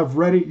should have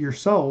read it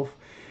yourself.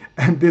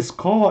 And this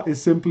call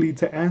is simply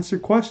to answer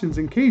questions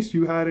in case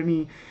you had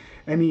any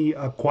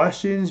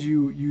questions.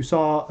 You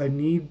saw a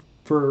need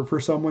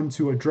for someone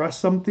to address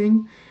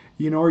something,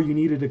 or you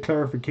needed a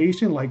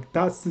clarification. Like,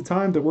 that's the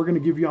time that we're going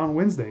to give you on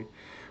Wednesday.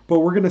 But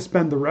we're going to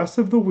spend the rest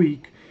of the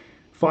week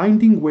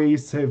finding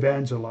ways to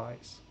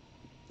evangelize.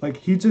 Like,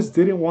 he just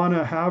didn't want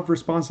to have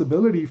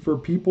responsibility for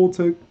people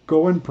to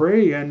go and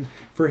pray, and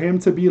for him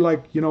to be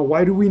like,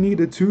 why do we need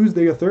a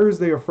Tuesday, a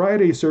Thursday, a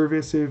Friday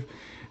service if,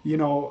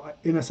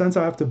 in a sense,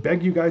 I have to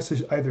beg you guys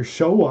to either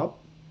show up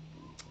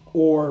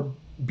or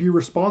be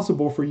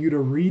responsible for you to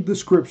read the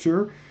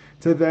scripture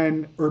to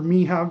then, or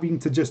me having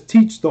to just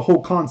teach the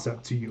whole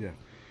concept to you. Yeah.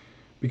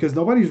 Because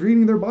nobody's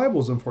reading their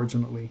Bibles,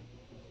 unfortunately.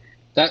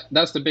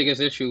 That's the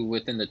biggest issue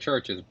within the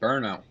church is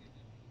burnout.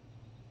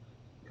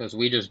 Because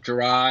we just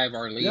drive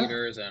our Yeah.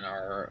 leaders and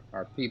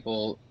our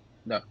people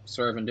that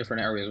serve in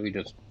different areas. We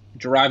just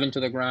drive into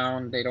the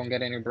ground. They don't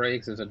get any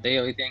breaks. It's a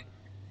daily thing.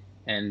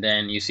 And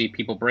then you see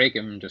people break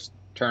and just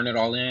turn it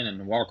all in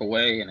and walk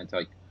away. And it's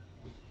like,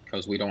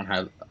 because we don't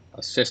have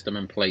a system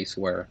in place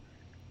where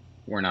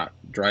we're not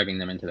driving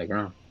them into the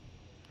ground.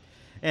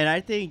 And I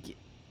think,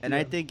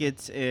 Yeah.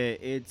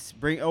 it's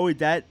bring oh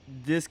that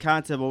this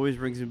concept always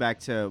brings me back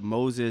to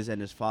Moses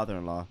and his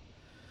father-in-law,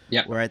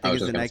 Yeah, where I I think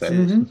was it's just in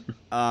gonna say. Exodus,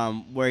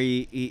 Mm-hmm. where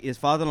his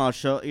father-in-law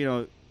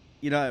show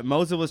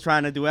Moses was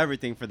trying to do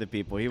everything for the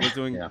people. He was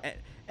doing Yeah.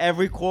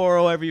 every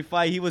quarrel, every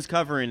fight. He was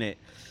covering it,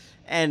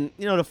 and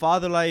the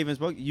father-in-law even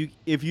spoke.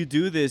 If you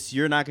do this,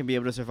 you're not gonna be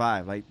able to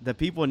survive. Like the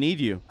people need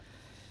you.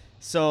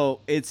 So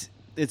it's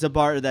a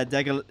part of that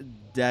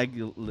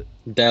Delegation.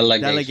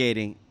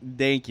 delegating.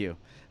 Thank you.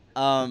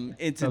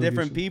 Into different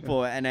Delegation. Yeah.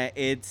 people, and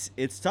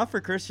it's tough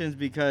for Christians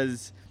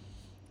because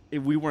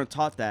if we weren't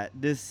taught that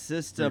this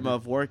system Hmm.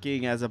 of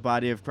working as a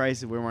body of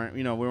Christ, we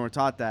weren't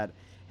taught that,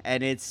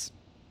 and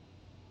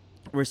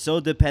we're so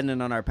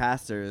dependent on our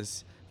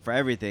pastors for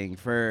everything,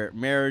 for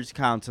marriage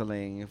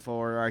counseling,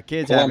 for our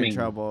kids having Plumbing.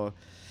 trouble.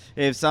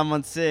 If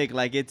someone's sick,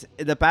 like it's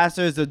the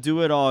pastor is a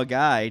do-it-all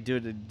guy,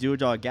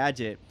 do-it-all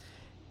gadget,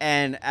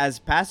 and as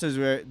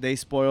pastors, they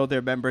spoil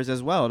their members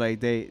as well. Like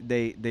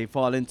they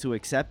fall into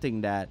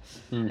accepting that,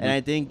 and Hmm.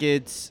 I think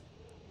it's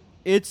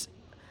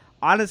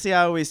honestly,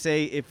 I always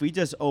say if we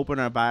just open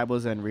our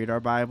Bibles and read our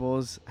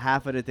Bibles,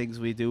 half of the things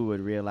we do would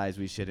realize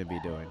we shouldn't be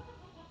doing.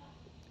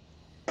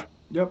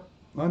 Yep.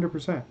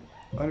 100%.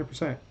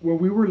 100%. When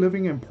we were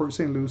living in Port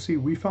St. Lucie,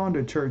 we found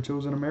a church. It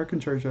was an American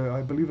church.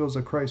 I believe it was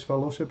a Christ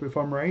Fellowship, if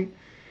I'm right.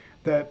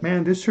 That,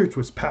 man, this church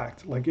was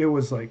packed. It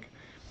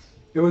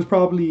was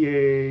probably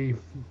a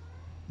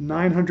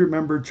 900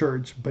 member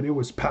church, but it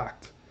was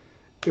packed.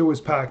 It was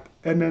packed.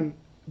 And then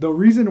the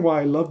reason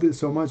why I loved it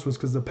so much was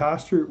because the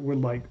pastor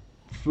would like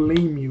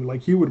flame you,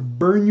 like he would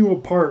burn you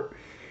apart.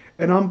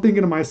 And I'm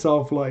thinking to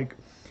myself, like,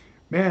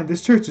 man,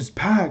 this church is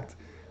packed.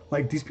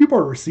 Like these people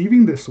are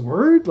receiving this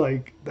word,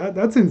 like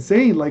that's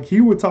insane. Like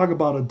he would talk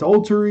about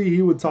adultery,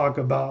 he would talk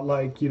about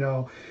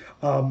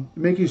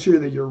making sure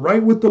that you're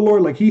right with the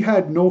Lord. Like he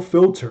had no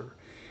filter.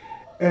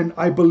 And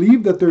I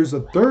believe that there's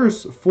a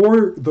thirst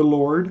for the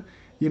Lord,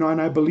 and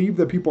I believe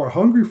that people are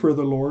hungry for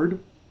the Lord.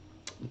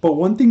 But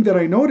one thing that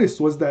I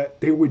noticed was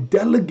that they would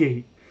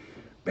delegate.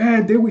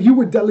 Man, he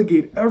would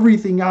delegate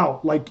everything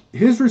out. Like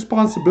his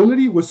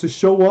responsibility was to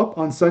show up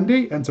on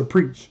Sunday and to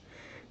preach.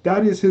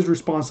 That is his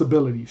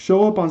responsibility.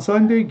 Show up on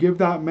Sunday, give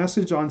that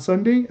message on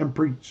Sunday, and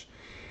preach.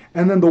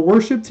 And then the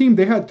worship team,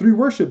 they had three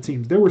worship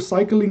teams. They were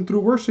cycling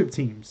through worship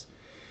teams.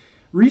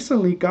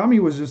 Recently,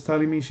 Gami was just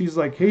telling me, she's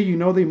like, hey,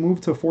 they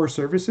moved to 4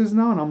 services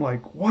now? And I'm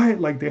like,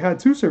 what? Like, they had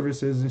 2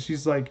 services. And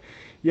she's like,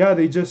 yeah,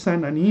 they just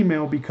sent an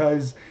email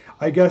because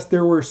I guess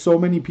there were so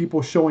many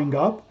people showing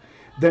up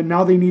that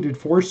now they needed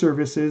 4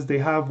 services. They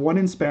have one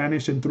in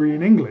Spanish and three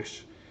in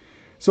English.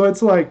 So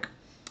it's like,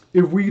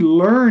 if we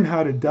learn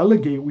how to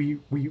delegate,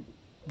 you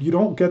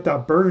don't get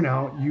that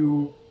burnout.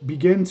 You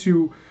begin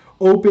to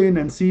open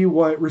and see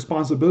what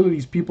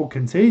responsibilities people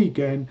can take,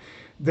 and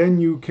then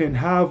you can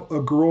have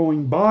a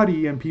growing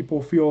body, and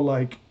people feel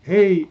like,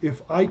 hey,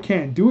 if I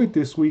can't do it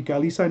this week,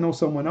 at least I know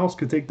someone else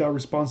could take that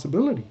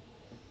responsibility.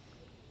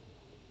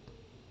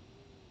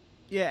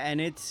 Yeah,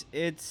 and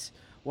it's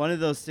one of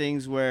those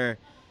things where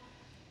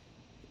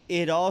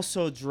it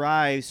also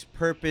drives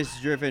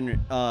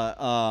purpose-driven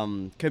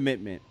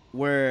commitment.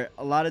 Where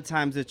a lot of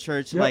times the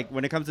church, like Yep.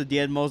 when it comes to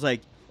diezmos,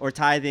 like or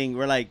tithing,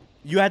 we're like,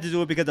 you have to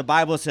do it because the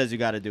Bible says you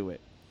got to do it.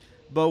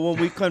 But when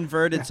we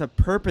convert it to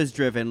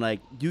purpose-driven, like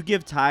you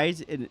give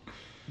tithes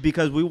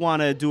because we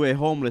want to do a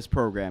homeless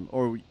program,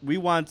 or we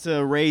want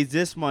to raise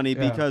this money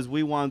Yeah. because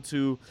we want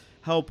to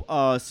help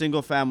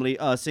single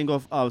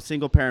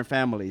parent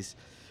families.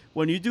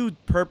 When you do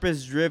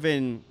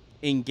purpose-driven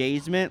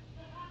engagement,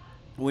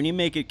 when you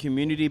make it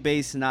community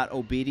based, not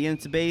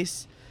obedience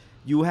based,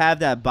 you have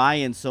that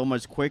buy-in so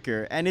much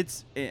quicker. And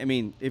I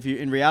mean, if you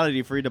in reality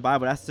if you read the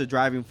Bible, that's the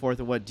driving force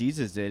of what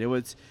Jesus did. It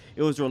was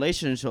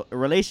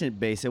relation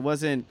based. It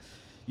wasn't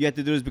you have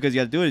to do this because you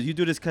have to do it. You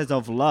do this because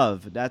of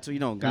love. That's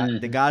what God.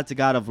 The Hmm. God's a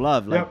God of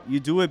love. Like Yep. you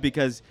do it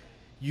because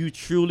you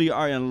truly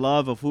are in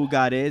love of who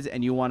God is,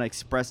 and you want to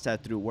express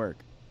that through work.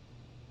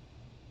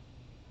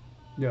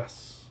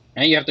 Yes.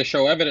 And you have to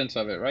show evidence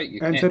of it, right? You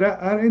And can't. to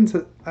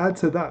that, add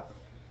to that.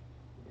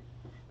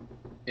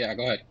 Yeah,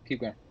 go ahead. Keep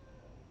going.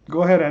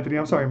 Go ahead, Anthony.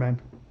 I'm sorry,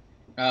 man.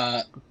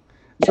 Uh,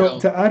 So so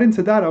to add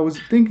into that, I was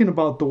thinking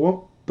about the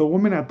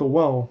woman at the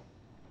well.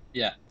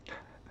 yeah,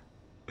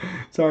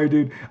 Sorry,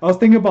 dude. I was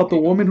thinking about the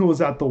keep going. woman who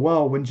was at the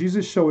well when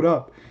Jesus showed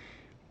up.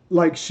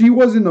 Like she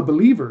wasn't a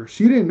believer.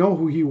 She didn't know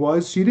who he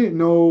was. She didn't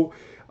know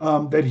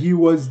that he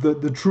was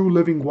the true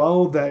living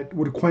well that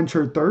would quench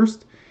her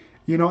thirst.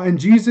 And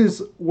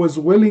Jesus was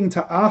willing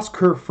to ask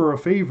her for a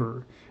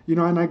favor.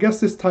 And I guess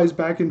this ties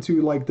back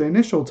into like the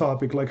initial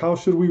topic, like how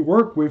should we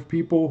work with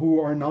people who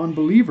are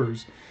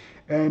non-believers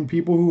and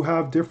people who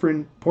have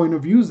different point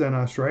of views than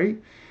us, right?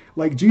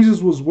 Like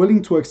Jesus was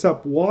willing to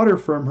accept water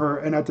from her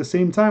and at the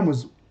same time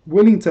was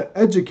willing to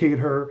educate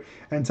her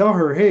and tell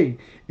her, hey,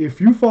 if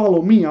you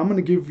follow me, I'm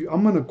going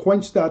to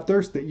quench that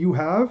thirst that you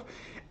have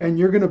and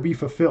you're going to be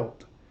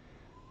fulfilled.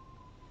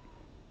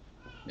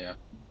 Yeah.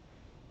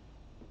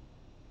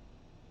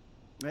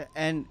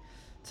 And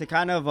to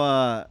kind of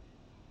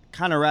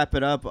wrap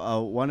it up,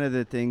 one of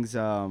the things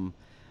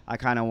I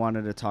kind of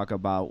wanted to talk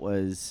about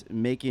was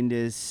making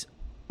this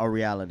a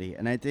reality,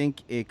 and I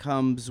think it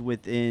comes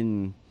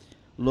within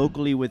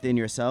locally within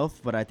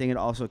yourself, but I think it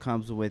also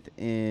comes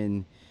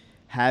within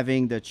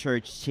having the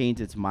church change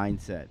its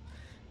mindset.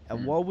 And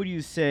Mm. what would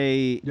you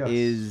say Yes.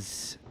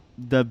 is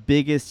the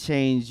biggest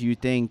change you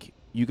think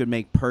you could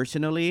make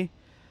personally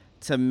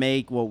to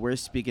make what we're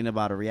speaking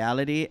about a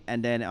reality?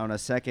 And then on a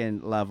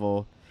second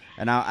level,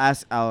 and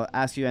I'll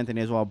ask you,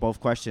 Anthony, as well, both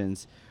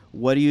questions.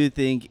 What do you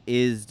think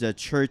is the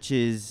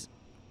church's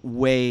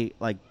way,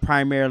 like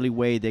primarily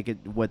way they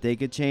could what they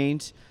could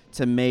change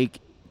to make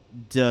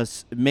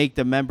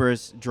the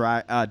members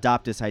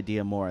adopt this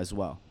idea more as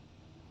well?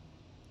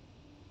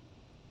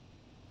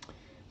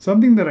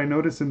 Something that I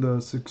notice in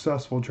the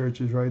successful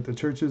churches, right? The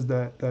churches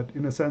that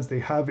in a sense they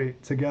have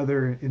it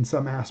together in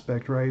some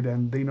aspect, right?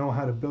 And they know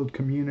how to build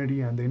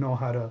community and they know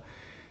how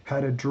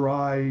to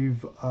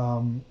drive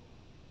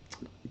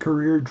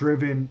career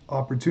driven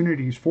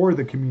opportunities for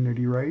the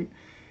community, right?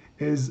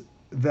 Is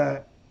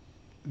that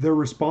they're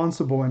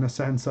responsible in a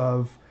sense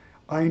of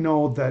I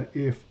know that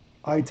if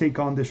I take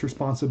on this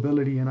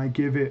responsibility and I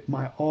give it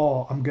my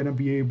all, I'm going to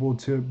be able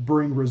to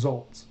bring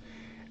results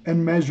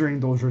and measuring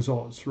those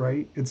results,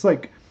 right? It's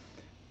like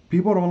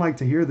people don't like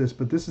to hear this,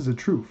 but this is a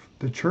truth.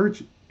 The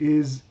church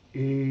is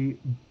a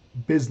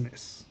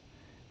business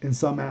in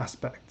some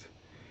aspect.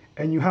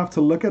 And you have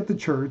to look at the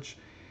church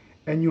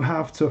and you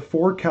have to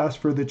forecast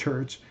for the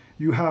church.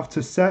 You have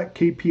to set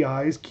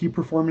KPIs, key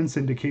performance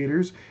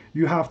indicators.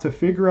 You have to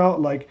figure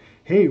out, like,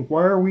 hey,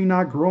 why are we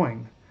not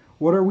growing?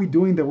 What are we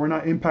doing that we're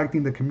not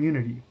impacting the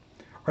community?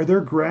 Are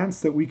there grants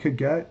that we could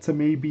get to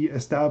maybe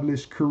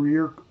establish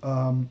career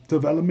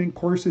development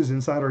courses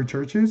inside our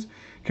churches?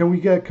 Can we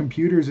get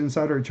computers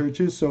inside our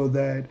churches so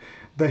that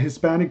the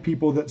Hispanic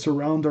people that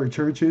surround our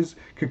churches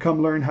could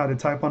come learn how to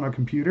type on a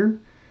computer?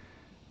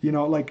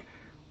 Like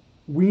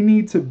we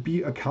need to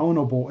be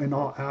accountable in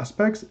all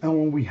aspects. And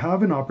when we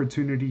have an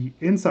opportunity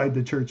inside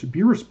the church,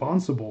 be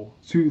responsible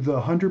to the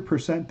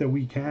 100% that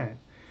we can,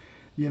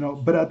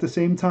 but at the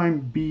same time,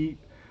 be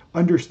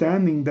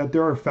understanding that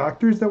there are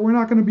factors that we're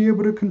not going to be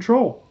able to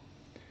control.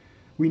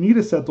 We need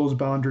to set those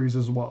boundaries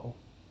as well.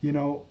 You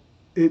know,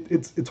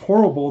 it's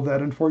horrible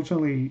that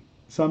unfortunately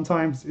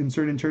sometimes in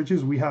certain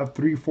churches we have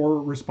 3,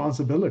 4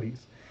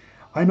 responsibilities.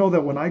 I know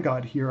that when I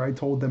got here, I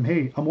told them,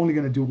 hey, I'm only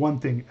going to do one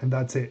thing and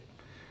that's it.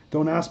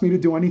 Don't ask me to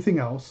do anything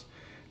else.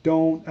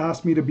 Don't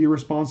ask me to be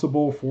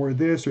responsible for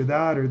this or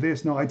that or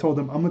this. No, I told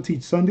them I'm going to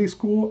teach Sunday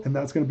school and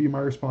that's going to be my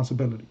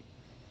responsibility.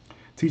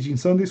 Teaching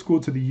Sunday school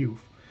to the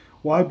youth.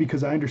 Why?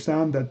 Because I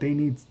understand that they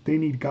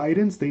need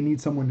guidance, they need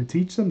someone to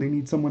teach them, they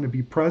need someone to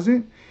be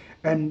present.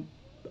 And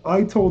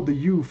I told the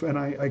youth, and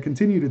I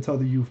continue to tell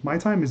the youth, my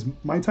time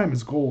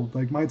is gold.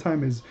 Like my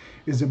time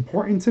is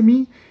important to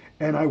me,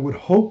 and I would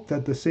hope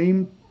that the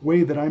same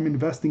way that I'm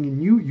investing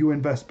in you, you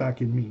invest back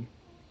in me.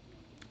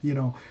 You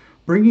know,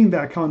 bringing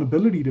that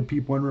accountability to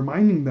people and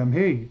reminding them,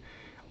 hey,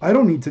 I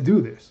don't need to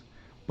do this,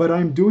 but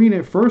I'm doing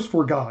it first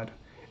for God.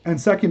 And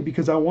second,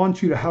 because I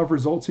want you to have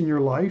results in your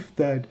life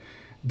that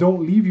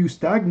don't leave you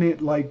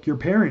stagnant like your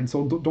parents,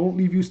 or don't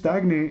leave you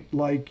stagnant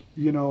like,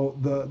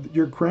 the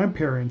your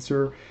grandparents,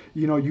 or,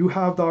 you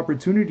have the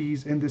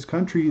opportunities in this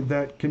country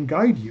that can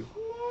guide you.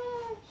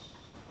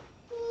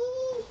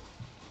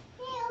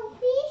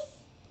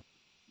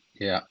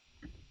 Yeah.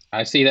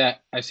 I see that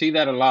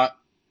a lot,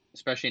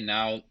 especially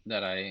now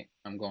that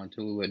I'm going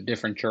to a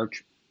different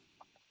church.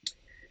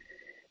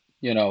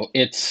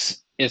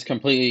 It's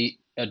completely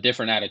a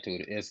different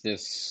attitude. It's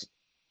this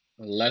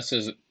less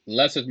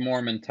is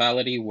more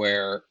mentality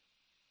where,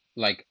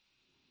 like,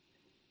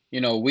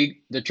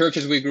 we the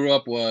churches we grew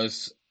up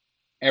was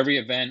every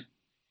event,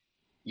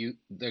 you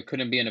there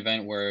couldn't be an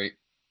event where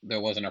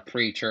there wasn't a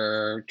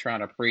preacher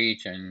trying to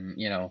preach and,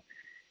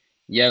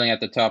 yelling at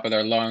the top of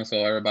their lungs so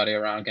everybody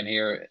around can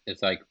hear.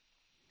 It's like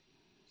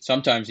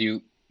sometimes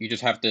you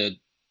just have to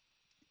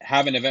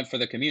have an event for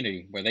the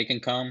community where they can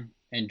come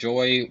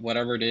enjoy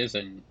whatever it is,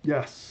 and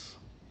Yes.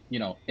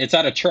 it's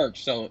at a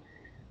church, so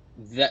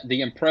that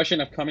the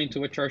impression of coming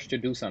to a church to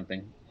do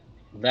something,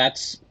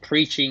 that's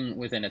preaching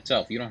within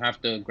itself. You don't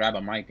have to grab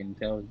a mic and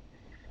tell,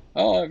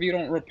 oh, if you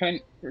don't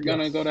repent you're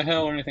gonna go to Yes.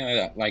 hell or anything like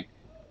that. Like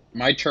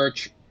my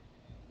church,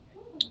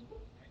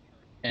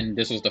 and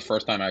this was the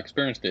first time I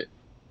experienced it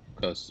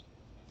because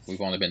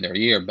we've only been there a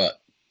year,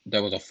 but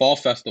there was a fall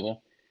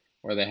festival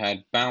where they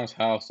had bounce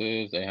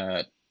houses, they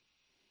had,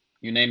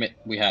 you name it,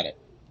 we had it.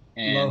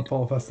 Love And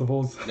fall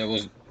festivals. there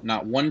was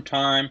not one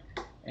time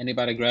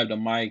anybody grabbed a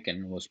mic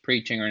and was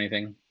preaching or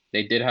anything.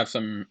 They did have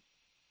some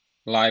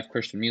live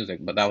Christian music,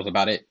 but that was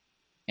about it.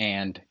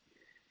 And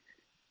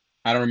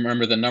I don't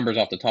remember the numbers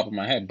off the top of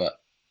my head, but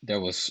there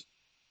was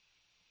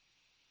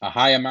a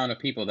high amount of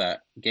people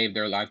that gave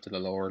their life to the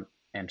Lord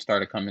and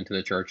started coming to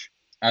the church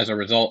as a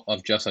result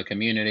of just a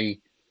community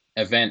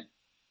event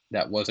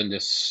that wasn't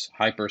this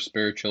hyper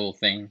spiritual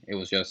thing. It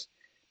was just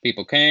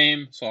people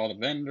came, saw the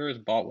vendors,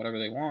 bought whatever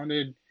they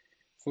wanted,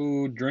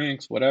 food,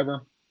 drinks,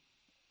 whatever,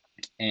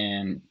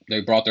 and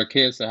they brought their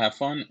kids to have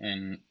fun,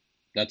 and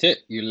that's it.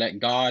 You let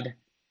God,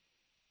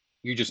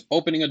 you just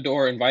opening a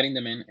door, inviting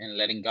them in, and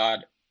letting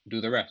God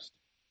do the rest.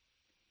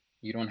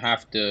 You don't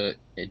have to.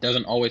 It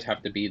doesn't always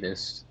have to be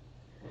this,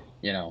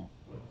 you know,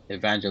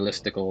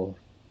 evangelistical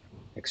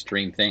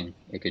extreme thing.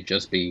 It could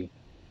just be,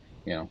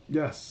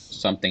 Yes.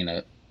 something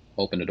to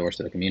open the doors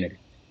to the community.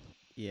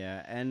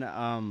 Yeah, and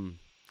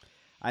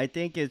I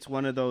think it's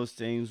one of those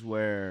things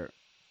where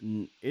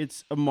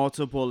it's a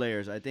multiple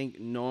layers. I think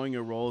knowing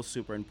your role is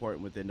super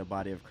important within the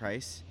body of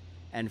Christ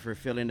and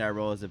fulfilling that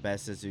role as the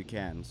best as you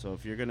can. So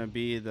if you're going to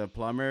be the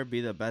plumber,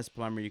 be the best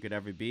plumber you could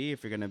ever be.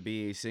 If you're going to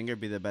be a singer,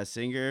 be the best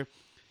singer.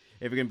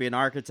 If you're going to be an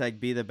architect,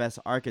 be the best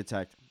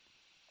architect.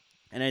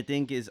 And I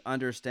think is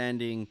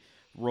understanding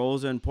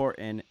roles are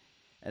important,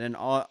 and then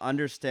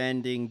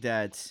understanding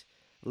that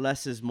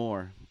less is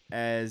more.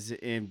 As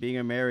in being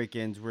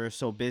Americans, we're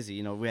so busy.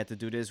 We have to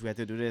do this, we have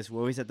to do this. We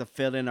always have to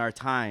fill in our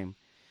time.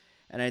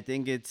 And I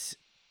think it's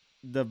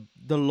the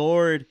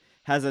Lord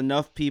has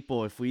enough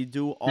people if we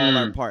do all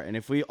our part. And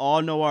if we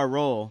all know our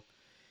role,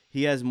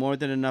 he has more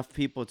than enough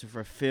people to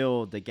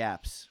fulfill the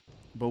gaps.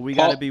 But we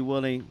got to be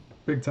willing.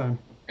 Big time.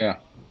 Yeah.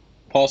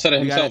 Paul said it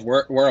himself.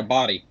 We're a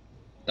body.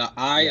 The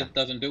eye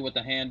doesn't do what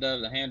the hand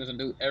does. The hand doesn't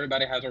do.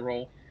 Everybody has a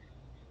role.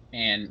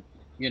 And,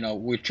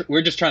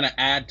 we're just trying to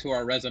add to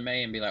our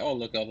resume and be like, oh,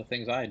 look at all the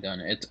things I've done.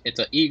 It's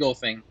an ego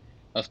thing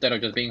instead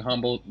of just being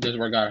humble. This is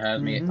where God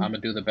has me. I'm going to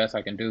do the best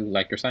I can do,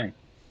 like you're saying.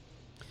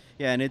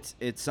 Yeah, and it's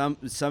some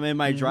it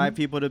might drive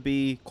people to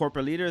be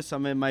corporate leaders.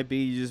 Some it might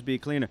be just be a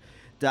cleaner.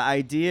 The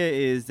idea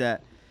is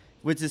that,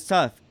 which is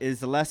tough,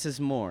 is less is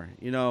more.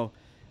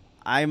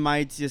 I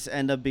might just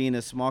end up being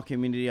a small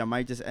community. I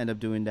might just end up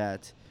doing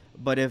that.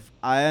 But if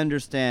I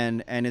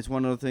understand, and it's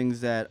one of the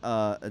things that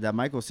that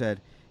Michael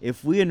said,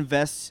 if we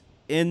invest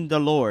in the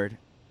Lord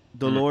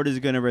Lord is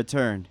going to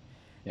return.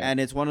 Yeah. And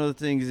it's one of the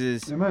things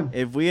is Amen.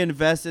 If we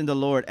invest in the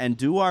Lord and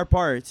do our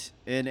part,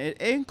 and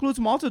it includes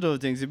multitude of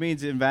things. It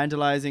means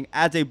evangelizing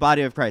as a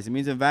body of Christ. It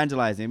means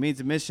evangelizing. It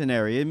means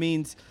missionary. It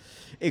means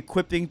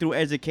equipping through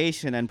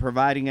education and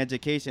providing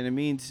education. It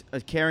means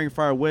caring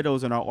for our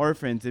widows and our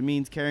orphans. It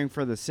means caring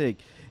for the sick.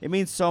 It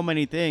means so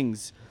many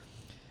things.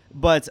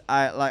 But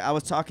I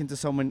was talking to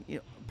someone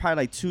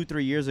probably like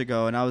 2-3 years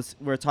ago, and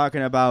we're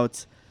talking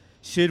about,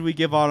 should we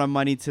give all our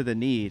money to the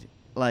need?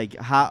 Like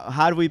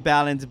how do we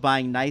balance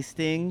buying nice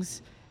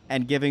things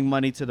and giving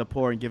money to the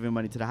poor and giving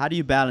money to how do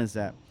you balance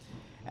that?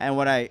 And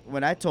what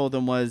I told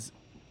them was,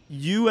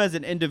 you as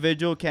an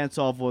individual can't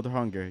solve world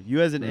hunger.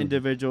 You as an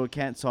individual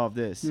can't solve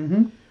this.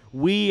 Mm-hmm.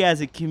 We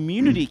as a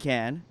community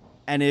can,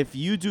 and if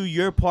you do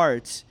your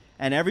parts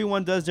and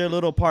everyone does their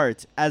little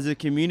parts, as a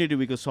community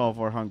we could solve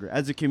world hunger.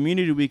 As a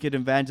community we could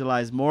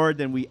evangelize more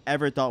than we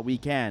ever thought we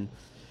can.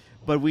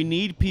 But we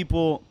need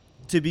people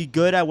to be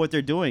good at what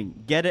they're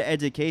doing. Get an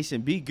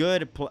education. Be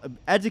good.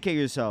 Educate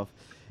yourself.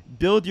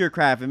 Build your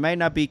craft. It might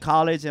not be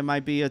college. It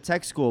might be a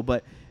tech school.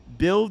 But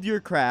build your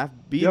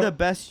craft. Be the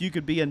best you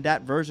could be in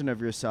that version of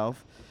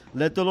yourself.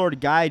 Let the Lord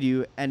guide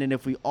you. And then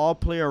if we all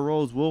play our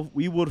roles,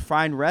 we would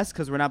find rest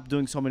because we're not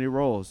doing so many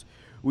roles.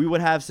 We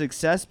would have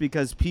success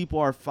because people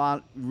are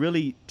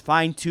really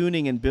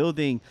fine-tuning and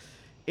building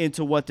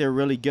into what they're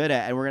really good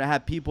at. And we're going to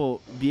have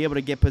people be able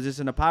to get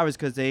position of powers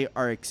because they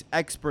are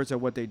experts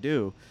at what they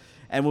do.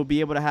 And we'll be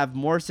able to have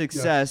more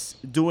success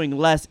doing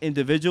less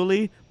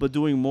individually, but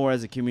doing more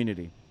as a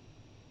community.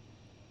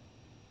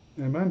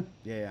 Amen.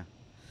 Yeah.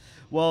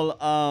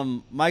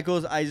 Well,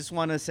 Michaels, I just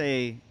want to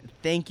say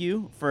thank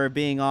you for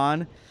being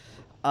on.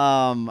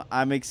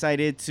 I'm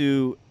excited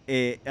to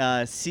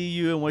see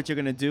you and what you're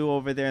going to do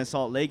over there in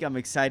Salt Lake. I'm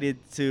excited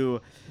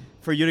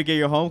for you to get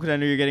your home because I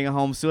know you're getting a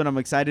home soon. I'm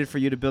excited for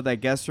you to build that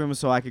guest room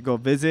so I could go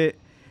visit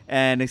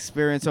and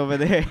experience over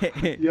there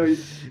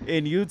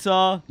in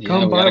Utah.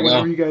 Come by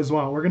whenever you guys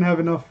want. We're gonna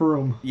have enough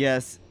room.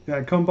 Yes.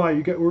 Yeah, come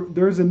by.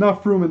 There's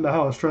enough room in the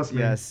house. Trust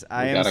me. Yes,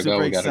 I am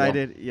super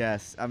excited.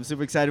 Yes, I'm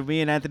super excited. Me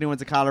and Anthony went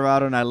to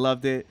Colorado and I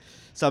loved it.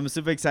 So I'm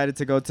super excited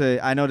to go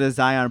to. I know the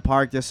Zion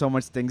Park. There's so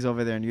much things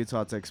over there in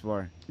Utah to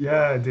explore.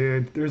 Yeah,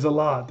 dude. There's a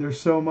lot. There's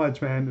so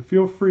much, man.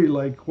 Feel free.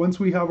 Like once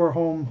we have our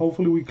home,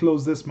 hopefully we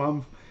close this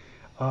month.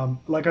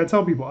 Like I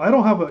tell people,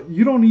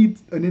 you don't need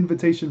an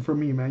invitation from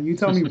me, man. You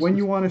tell me when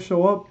you want to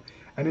show up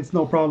and it's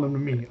no problem to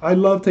me. I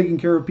love taking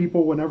care of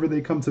people whenever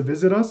they come to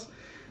visit us.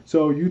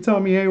 So you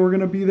tell me, hey, we're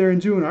going to be there in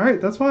June. All right,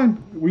 that's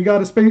fine. We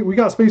got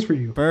space for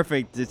you.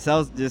 Perfect.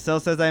 Giselle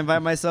says I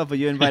invite myself, but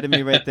you invited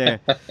me right there.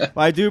 Well,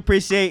 I do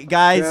appreciate,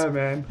 guys. Yeah,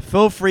 man.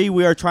 Feel free.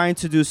 We are trying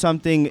to do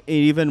something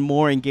even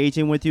more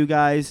engaging with you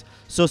guys.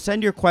 So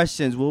send your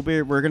questions. We're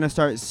going to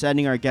start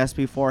sending our guests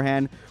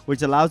beforehand,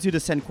 which allows you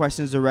to send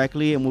questions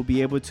directly, and we'll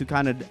be able to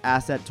kind of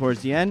ask that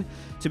towards the end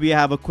to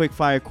have a quick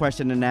fire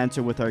question and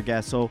answer with our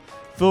guests. So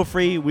feel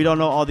free. We don't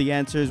know all the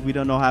answers. We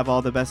don't have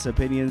all the best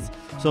opinions.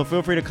 So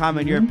feel free to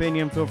comment your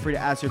opinion. Feel free to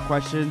ask your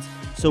questions.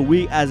 So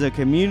we, as a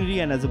community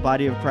and as a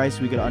body of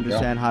Christ, we can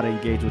understand how to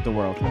engage with the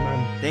world.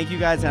 Amen. Thank you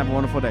guys and have a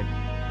wonderful day.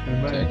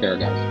 Amen. Take care,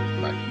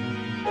 guys. Bye.